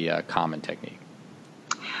ever be a common technique?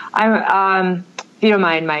 If you don't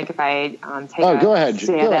mind, Mike, if I go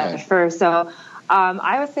ahead. First. So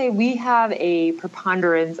I would say we have a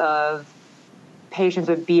preponderance of patients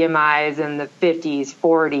with BMIs in the 50s,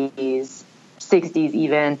 40s, 60s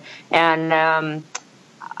even, and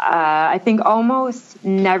I think almost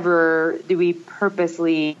never do we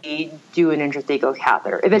purposely do an intrathecal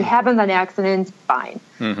catheter. If it happens on accident, fine.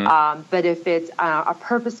 Mm-hmm. But if it's a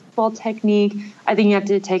purposeful technique, I think you have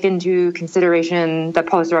to take into consideration the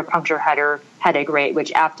post-dural puncture headache rate,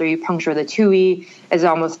 which after you puncture the 2E is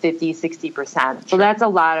almost 50-60%. So that's a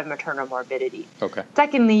lot of maternal morbidity. Okay.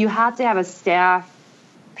 Secondly, you have to have a staff,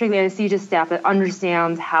 particularly anesthesia staff, that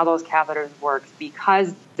understands how those catheters work,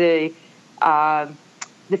 because the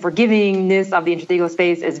forgivingness of the intrathecal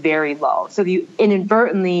space is very low. So if you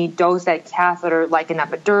inadvertently dose that catheter like an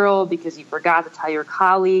epidural because you forgot to tell your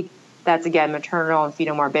colleague, that's, again, maternal and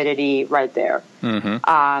fetal morbidity right there.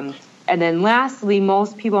 Mm-hmm. And then lastly,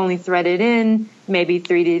 most people only thread it in maybe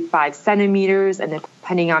 3 to 5 centimeters, and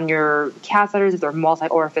depending on your catheters, if they're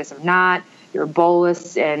multi-orifice or not, your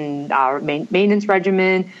bolus and maintenance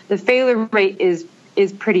regimen, the failure rate is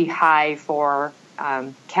pretty high for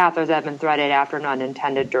catheters that have been threaded after an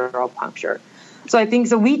unintended dural puncture. So I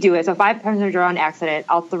think, we do it. So if I puncture a dural on accident,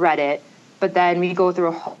 I'll thread it, but then we go through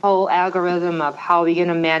a whole algorithm of how are we going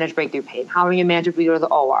to manage breakthrough pain, how are we going to manage if we go to the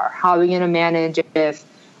OR, how are we going to manage if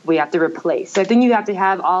we have to replace. So I think you have to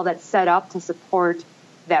have all that set up to support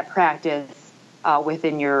that practice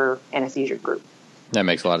within your anesthesia group. That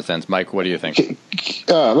makes a lot of sense. Mike, what do you think?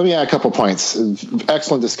 Let me add a couple points.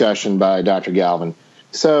 Excellent discussion by Dr. Galvin.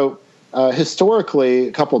 So historically,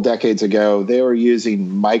 a couple decades ago, they were using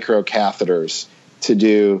microcatheters to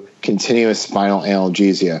do continuous spinal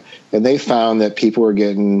analgesia. And they found that people were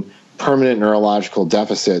getting permanent neurological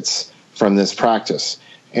deficits from this practice.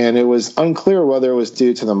 And it was unclear whether it was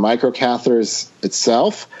due to the microcatheters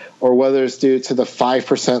itself or whether it's due to the 5%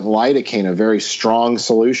 lidocaine, a very strong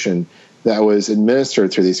solution that was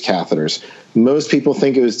administered through these catheters. Most people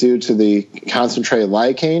think it was due to the concentrated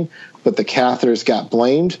lidocaine, but the catheters got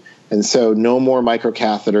blamed, and so no more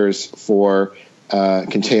microcatheters for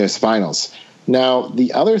continuous spinals. Now,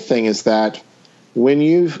 the other thing is that when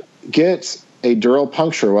you get a dural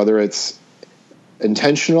puncture, whether it's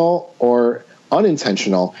intentional or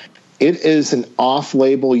unintentional, it is an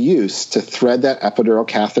off-label use to thread that epidural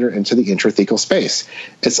catheter into the intrathecal space.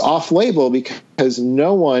 It's off-label because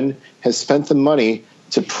no one has spent the money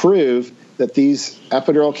to prove that these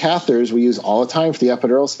epidural catheters we use all the time for the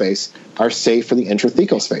epidural space are safe for the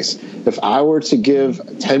intrathecal space. If I were to give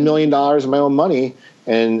 $10 million of my own money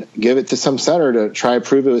and give it to some center to try to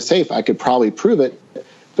prove it was safe, I could probably prove it,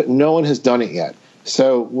 but no one has done it yet.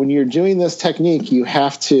 So when you're doing this technique, you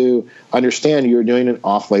have to understand you're doing an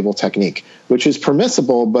off-label technique, which is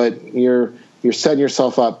permissible, but you're setting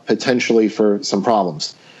yourself up potentially for some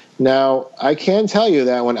problems. Now, I can tell you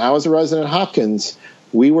that when I was a resident at Hopkins,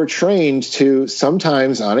 we were trained to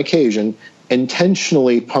sometimes, on occasion,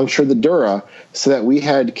 intentionally punctured the dura so that we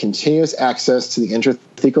had continuous access to the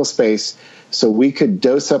intrathecal space so we could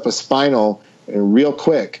dose up a spinal real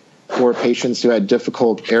quick for patients who had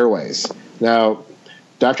difficult airways. Now,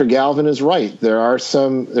 Dr. Galvin is right. There is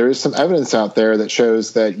some evidence out there that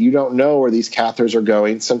shows that you don't know where these catheters are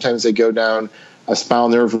going. Sometimes they go down a spinal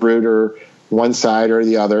nerve root or one side or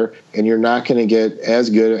the other, and you're not going to get as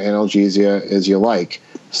good analgesia as you like.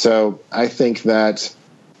 So I think that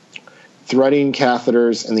threading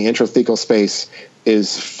catheters in the intrathecal space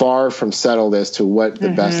is far from settled as to what the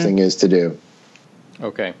best thing is to do.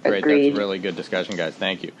 Okay, great. Agreed. That's a really good discussion, guys.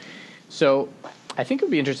 Thank you. So I think it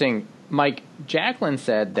would be interesting, Mike, Jacqueline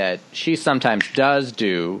said that she sometimes does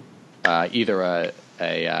do either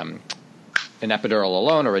an epidural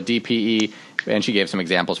alone or a DPE, and she gave some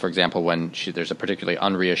examples, for example, when there's a particularly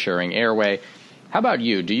unreassuring airway. How about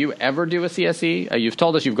you? Do you ever do a CSE? You've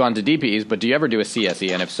told us you've gone to DPEs, but do you ever do a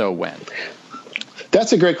CSE, and if so, when?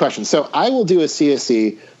 That's a great question. So I will do a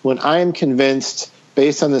CSE when I am convinced,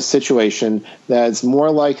 based on the situation, that it's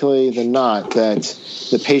more likely than not that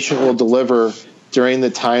the patient will deliver during the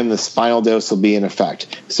time the spinal dose will be in effect.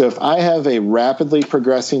 So if I have a rapidly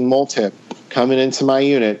progressing multip coming into my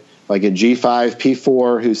unit, like a G5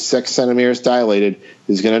 P4 who's 6 centimeters dilated,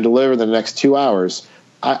 who's going to deliver the next 2 hours,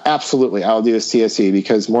 absolutely, I'll do a CSE,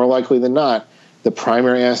 because more likely than not, the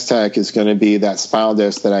primary anesthetic is going to be that spinal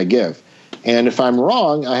dose that I give. And if I'm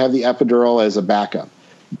wrong, I have the epidural as a backup.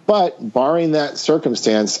 But barring that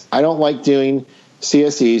circumstance, I don't like doing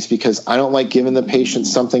CSEs because I don't like giving the patient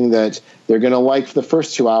something that they're going to like for the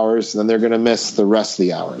first 2 hours, and then they're going to miss the rest of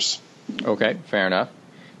the hours. Okay, fair enough.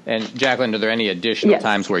 And Jacqueline, are there any additional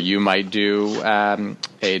times where you might do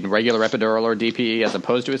a regular epidural or DPE as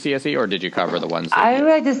opposed to a CSE, or did you cover the ones? I would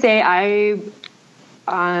like to say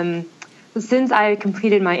since I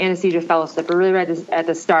completed my anesthesia fellowship, but really right at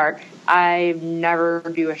the start, I never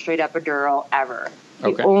do a straight epidural ever.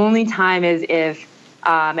 Okay. The only time is if,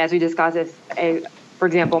 as we discussed, for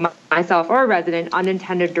example, myself or a resident,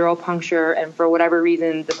 unintended dural puncture, and for whatever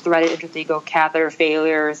reason, the threaded intrathecal catheter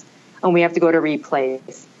failures, and we have to go to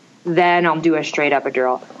replace, then I'll do a straight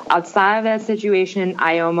epidural. Outside of that situation,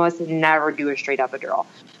 I almost never do a straight epidural.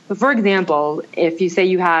 But for example, if you say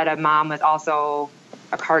you had a mom with also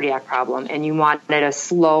a cardiac problem and you wanted a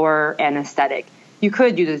slower anesthetic, you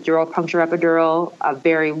could do this dural puncture epidural, a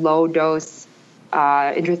very low dose,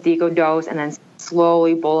 intrathecal dose, and then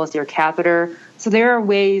slowly bolus your catheter. So there are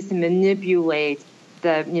ways to manipulate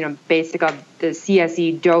the basic of the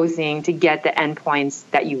CSE dosing to get the endpoints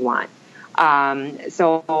that you want.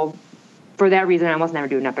 So for that reason, I almost never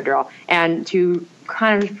do an epidural. And to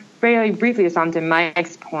kind of very briefly respond to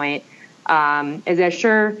Mike's point, is that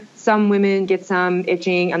sure, some women get some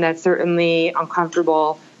itching, and that's certainly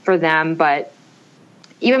uncomfortable for them. But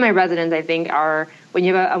even my residents, I think, are, when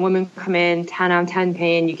you have a woman come in 10 out of 10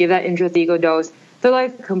 pain, you give that intrathecal dose, they're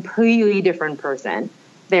like a completely different person.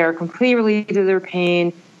 They're completely relieved of their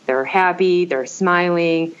pain. They're happy. They're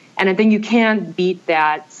smiling. And I think you can't beat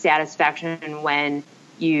that satisfaction when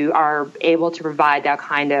you are able to provide that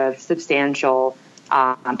kind of substantial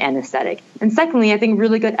anesthetic. And secondly, I think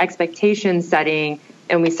really good expectation setting,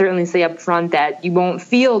 and we certainly say up front that you won't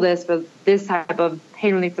feel this type of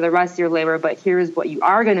pain relief for the rest of your labor, but here's what you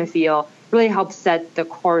are going to feel, really helps set the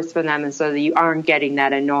course for them, and so that you aren't getting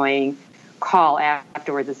that annoying call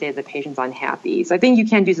afterwards to say the patient's unhappy. So I think you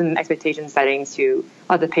can do some expectation settings to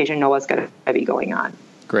let the patient know what's going to be going on.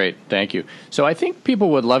 Great, thank you. So I think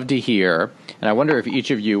people would love to hear, and I wonder if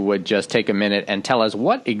each of you would just take a minute and tell us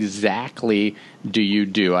what exactly do you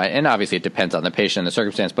do? And obviously it depends on the patient and the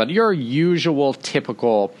circumstance, but your usual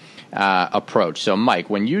typical approach. So Mike,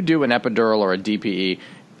 when you do an epidural or a DPE,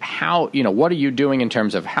 what are you doing in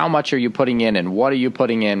terms of how much are you putting in and what are you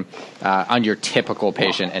putting in on your typical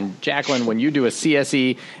patient? And Jacqueline, when you do a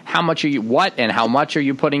CSE, how much are you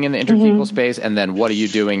putting in the intrathecal space? And then what are you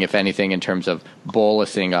doing, if anything, in terms of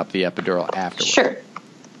bolusing up the epidural afterwards? Sure.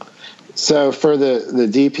 So for the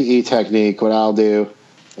DPE technique, what I'll do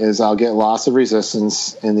is I'll get loss of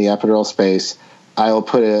resistance in the epidural space. I will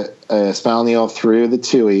put a spinal needle through the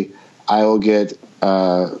TUI. I'll get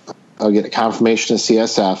a confirmation of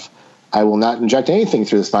CSF. I will not inject anything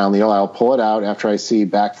through the spinal needle. I'll pull it out after I see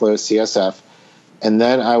backflow CSF. And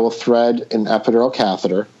then I will thread an epidural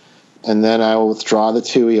catheter. And then I will withdraw the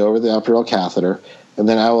TUI over the epidural catheter. And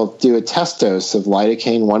then I will do a test dose of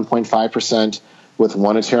lidocaine 1.5% with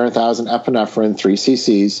 1 to 200,000 epinephrine, 3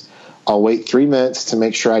 cc's. I'll wait 3 minutes to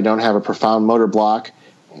make sure I don't have a profound motor block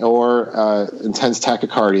or intense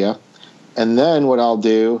tachycardia. And then what I'll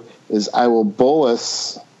do is I will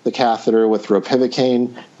bolus the catheter with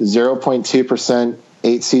ropivacaine 0.2%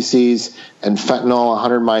 8 cc's, and fentanyl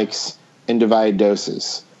 100 mics in divided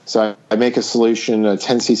doses. So I make a solution, a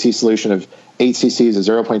 10 cc solution of 8 cc's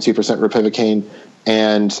of 0.2% ropivacaine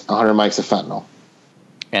and 100 mics of fentanyl.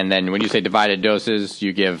 And then when you say divided doses,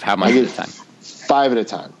 you give how much at a time? 5 at a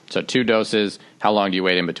time. So 2 doses. How long do you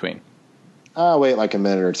wait in between? Wait like a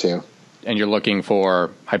minute or two. And you're looking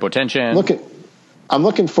for hypotension? I'm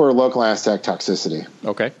looking for local anesthetic toxicity.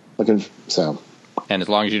 Okay. And as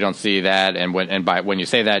long as you don't see that, and when you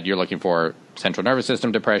say that, you're looking for central nervous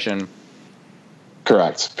system depression?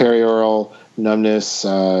 Correct. Perioral, numbness,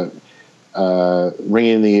 ringing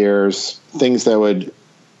in the ears, things that would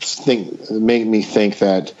make me think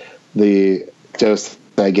that the dose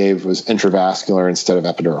that I gave was intravascular instead of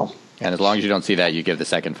epidural. And as long as you don't see that, you give the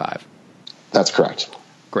second 5. That's correct.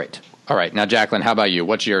 Great. All right. Now, Jacqueline, how about you?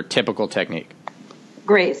 What's your typical technique?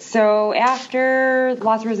 Great. So after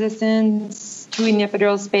loss resistance, tuning the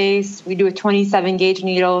epidural space, we do a 27 gauge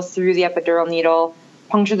needle through the epidural needle,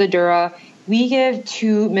 puncture the dura. We give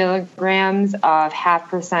 2 milligrams of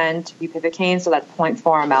 0.5% bupivacaine, so that's 0.4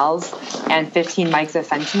 mLs, and 15 mics of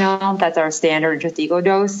fentanyl. That's our standard intrathecal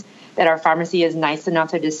dose that our pharmacy is nice enough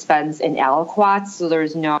to dispense in aliquots, so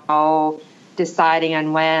there's no deciding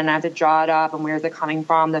on when I have to draw it up and where's it coming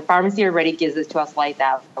from. The pharmacy already gives it to us like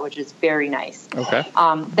that, which is very nice. Okay.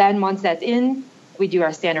 Then once that's in, we do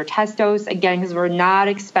our standard test dose, again, because we're not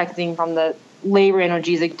expecting from the labor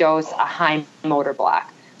analgesic dose a high motor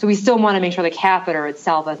block. So we still want to make sure the catheter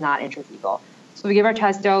itself is not intrathecal. So we give our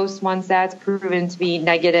test dose. Once that's proven to be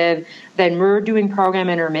negative, then we're doing program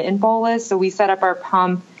intermittent bolus. So we set up our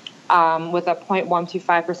pump with a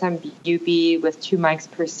 0.125% bupi with 2 mics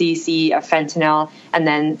per cc of fentanyl. And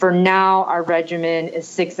then for now, our regimen is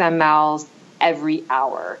 6 mLs every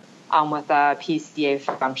hour with a PCA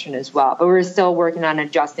function as well. But we're still working on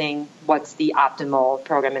adjusting what's the optimal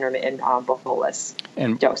program intermittent bolus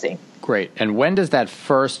and dosing. Great. And when does that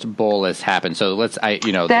first bolus happen? So go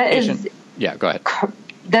ahead.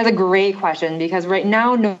 That's a great question, because right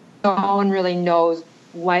now no one really knows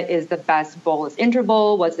what is the best bolus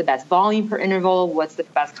interval, what's the best volume per interval, what's the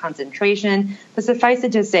best concentration. But suffice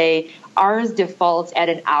it to say, ours defaults at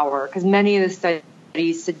an hour, because many of the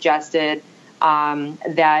studies suggested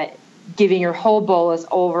that giving your whole bolus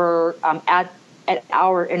over at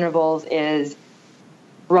hour intervals is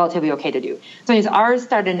relatively okay to do. So ours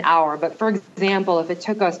start an hour, but for example, if it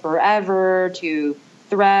took us forever to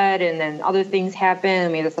thread and then other things happen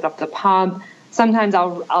and we had to set up the pump, sometimes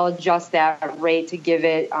I'll adjust that rate to give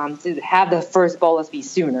it to have the first bolus be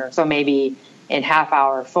sooner. So maybe in half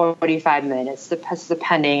hour, 45 minutes,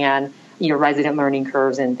 depending on your resident learning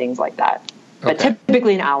curves and things like that. But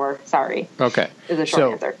typically an hour, Okay. Is a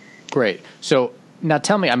short answer. Great. So now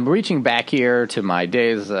tell me, I'm reaching back here to my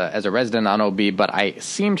days as a resident on OB, but I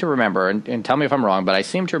seem to remember, and tell me if I'm wrong, but I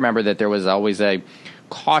seem to remember that there was always a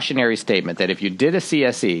cautionary statement that if you did a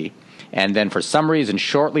CSE and then for some reason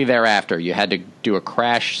shortly thereafter you had to do a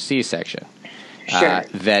crash C-section,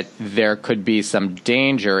 that there could be some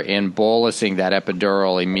danger in bolusing that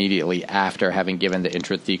epidural immediately after having given the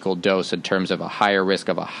intrathecal dose in terms of a higher risk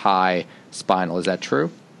of a high spinal. Is that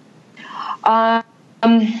true? I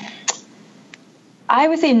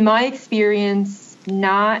would say in my experience,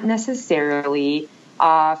 not necessarily,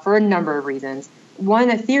 for a number of reasons. One,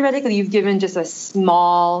 that theoretically you've given just a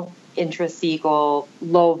small intrathecal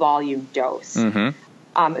low volume dose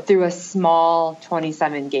through a small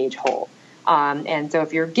 27 gauge hole. And so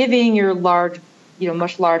if you're giving your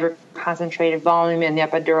much larger concentrated volume in the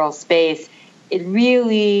epidural space, it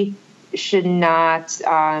really should not,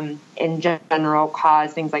 in general,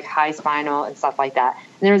 cause things like high spinal and stuff like that.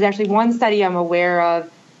 And there was actually one study I'm aware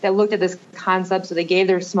of that looked at this concept. So they gave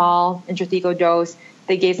their small intrathecal dose.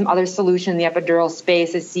 They gave some other solution in the epidural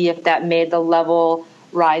space to see if that made the level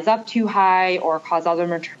rise up too high or cause other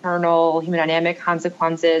maternal hemodynamic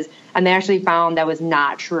consequences. And they actually found that was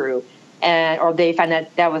not true. Or they found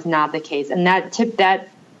that was not the case. And that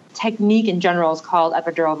technique in general is called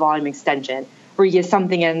epidural volume extension, where you give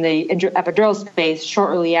something in the epidural space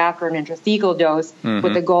shortly after an intrathecal dose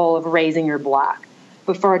with the goal of raising your block.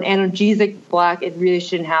 But for an analgesic block, it really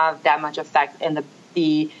shouldn't have that much effect. And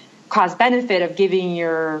the cost benefit of giving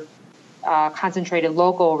your concentrated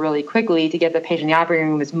local really quickly to get the patient in the operating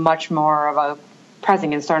room is much more of a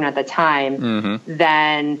pressing concern at the time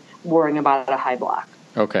than worrying about a high block.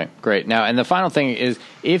 Okay, great. Now, and the final thing is,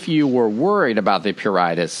 if you were worried about the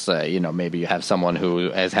pruritus, maybe you have someone who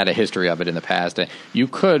has had a history of it in the past, you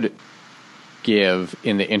could give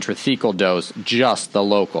in the intrathecal dose just the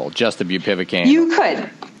local, just the bupivacaine. You could.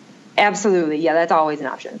 Absolutely. Yeah, that's always an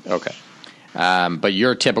option. Okay. But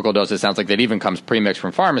your typical dose, it sounds like that even comes pre-mixed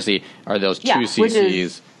from pharmacy, are those 2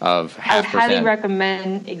 cc's of 0.5%. I would highly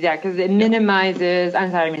recommend, because it minimizes,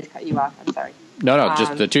 I'm sorry, I mean to cut you off, I'm sorry. No,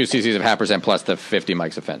 just the 2 cc's of 0.5% plus the 50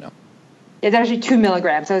 mics of fentanyl. It's actually 2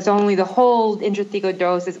 milligrams, so it's only the whole intrathecal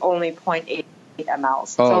dose is only 0.8 mLs,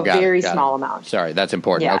 so a very small amount. Sorry, that's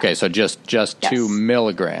important. Yeah. Okay, so just 2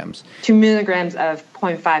 milligrams. 2 milligrams of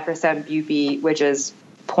 0.5% BUP, which is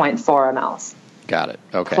 0.4 mLs. Got it.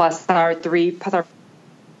 Okay. Plus our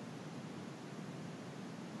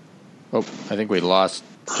Oh, I think we lost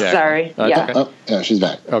Jack. Sorry. Yeah. Okay. Oh, yeah, she's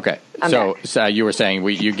back. Okay. So you were saying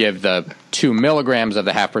you give the 2 milligrams of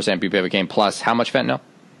the 0.5% bupivacaine plus how much fentanyl?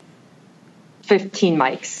 15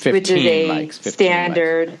 mics, which is a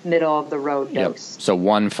standard middle of the road dose. So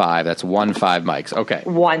 1.5. That's 1.5 mics. Okay.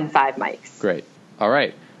 1.5 mics. Great. All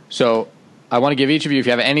right. So I want to give each of you, if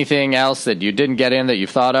you have anything else that you didn't get in that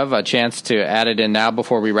you've thought of, a chance to add it in now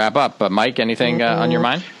before we wrap up. But Mike, anything on your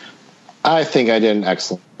mind? I think I did an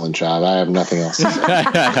excellent job. I have nothing else to say.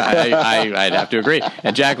 I'd have to agree.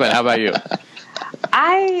 And Jacqueline, how about you?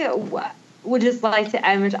 I would just like to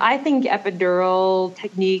add, I think epidural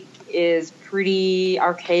technique is pretty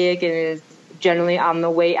archaic and is generally on the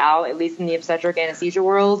way out, at least in the obstetric anesthesia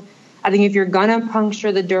world. I think if you're going to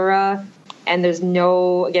puncture the dura and there's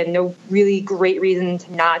no really great reason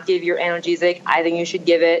to not give your analgesic, I think you should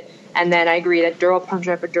give it. And then I agree that dural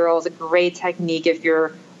puncture epidural is a great technique if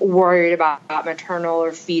you're worried about maternal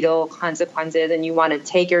or fetal consequences and you want to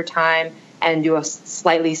take your time and do a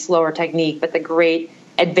slightly slower technique, but the great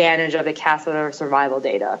advantage of the catheter survival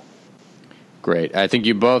data. Great. I think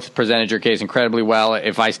you both presented your case incredibly well.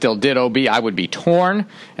 If I still did OB, I would be torn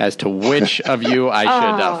as to which of you I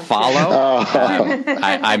should follow.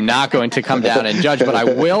 I'm not going to come down and judge, but I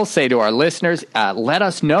will say to our listeners, let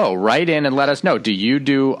us know. Write in and let us know. Do you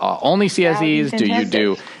do only CSEs? Do you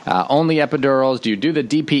do only epidurals? Do you do the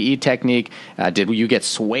DPE technique? Did you get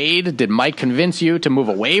swayed? Did Mike convince you to move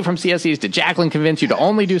away from CSEs? Did Jacqueline convince you to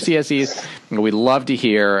only do CSEs? We'd love to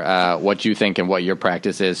hear what you think and what your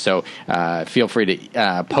practice is. So feel free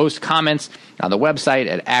to post comments on the website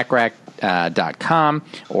at acrac.com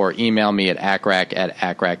or email me at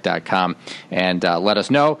acrac@acrac.com and let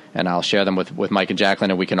us know, and I'll share them with Mike and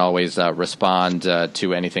Jacqueline, and we can always respond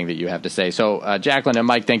to anything that you have to say. So, Jacqueline and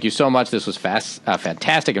Mike, thank you so much. This was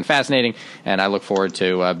fantastic and fascinating, and I look forward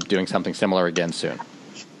to doing something similar again soon.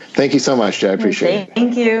 Thank you so much, Jay. I appreciate it.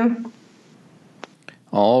 Thank you.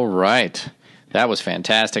 All right. That was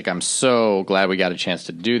fantastic. I'm so glad we got a chance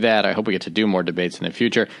to do that. I hope we get to do more debates in the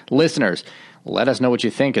future. Listeners, let us know what you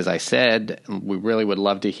think. As I said, we really would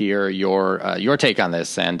love to hear your take on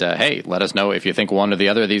this. And, hey, let us know if you think one or the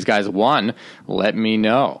other of these guys won. Let me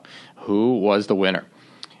know who was the winner.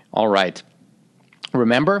 All right.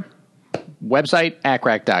 Remember, website,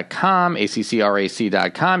 acrac.com,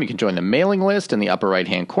 accrac.com. You can join the mailing list in the upper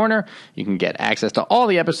right-hand corner. You can get access to all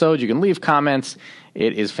the episodes. You can leave comments.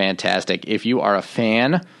 It is fantastic. If you are a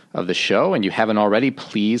fan of the show and you haven't already,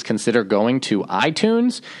 please consider going to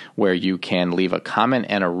iTunes, where you can leave a comment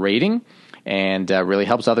and a rating, and really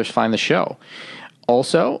helps others find the show.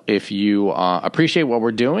 Also, if you appreciate what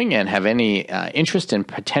we're doing and have any interest in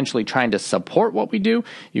potentially trying to support what we do,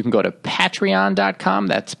 you can go to patreon.com.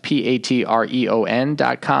 That's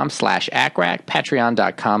patreon.com/ACRAC,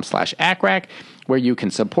 patreon.com/ACRAC, where you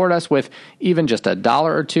can support us with even just $1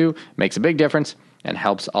 or $2. Makes a big difference and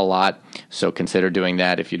helps a lot. So consider doing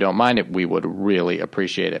that. If you don't mind it, we would really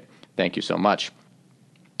appreciate it. Thank you so much.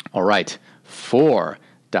 All right. For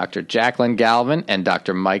Dr. Jacqueline Galvin and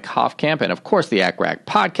Dr. Mike Hofkamp, and of course the ACRAC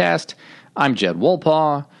podcast, I'm Jed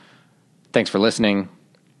Wolpaw. Thanks for listening.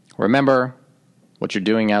 Remember, what you're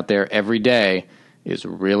doing out there every day is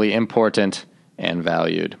really important and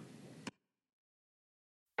valued.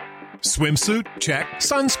 Swimsuit? Check.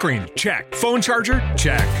 Sunscreen? Check. Phone charger?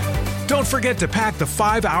 Check. Don't forget to pack the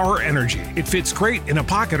 5-Hour Energy. It fits great in a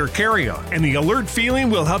pocket or carry-on, and the alert feeling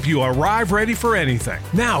will help you arrive ready for anything.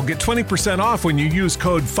 Now get 20% off when you use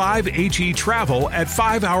code 5HETRAVEL at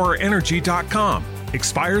 5hourenergy.com.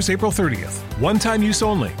 Expires April 30th. One-time use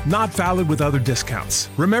only. Not valid with other discounts.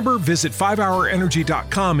 Remember, visit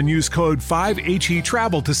 5hourenergy.com and use code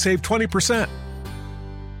 5HETRAVEL to save 20%.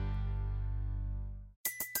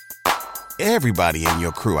 Everybody in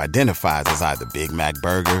your crew identifies as either Big Mac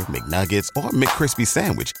Burger, McNuggets, or McCrispy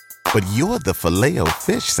Sandwich. But you're the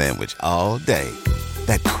Filet-O-Fish Sandwich all day.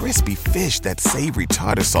 That crispy fish, that savory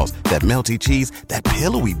tartar sauce, that melty cheese, that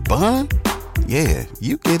pillowy bun. Yeah,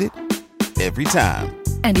 you get it. Every time.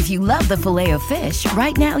 And if you love the Filet-O-Fish,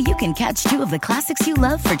 right now you can catch 2 of the classics you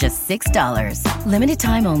love for just $6. Limited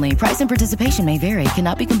time only. Price and participation may vary.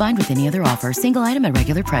 Cannot be combined with any other offer. Single item at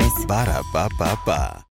regular price. Ba-da-ba-ba-ba.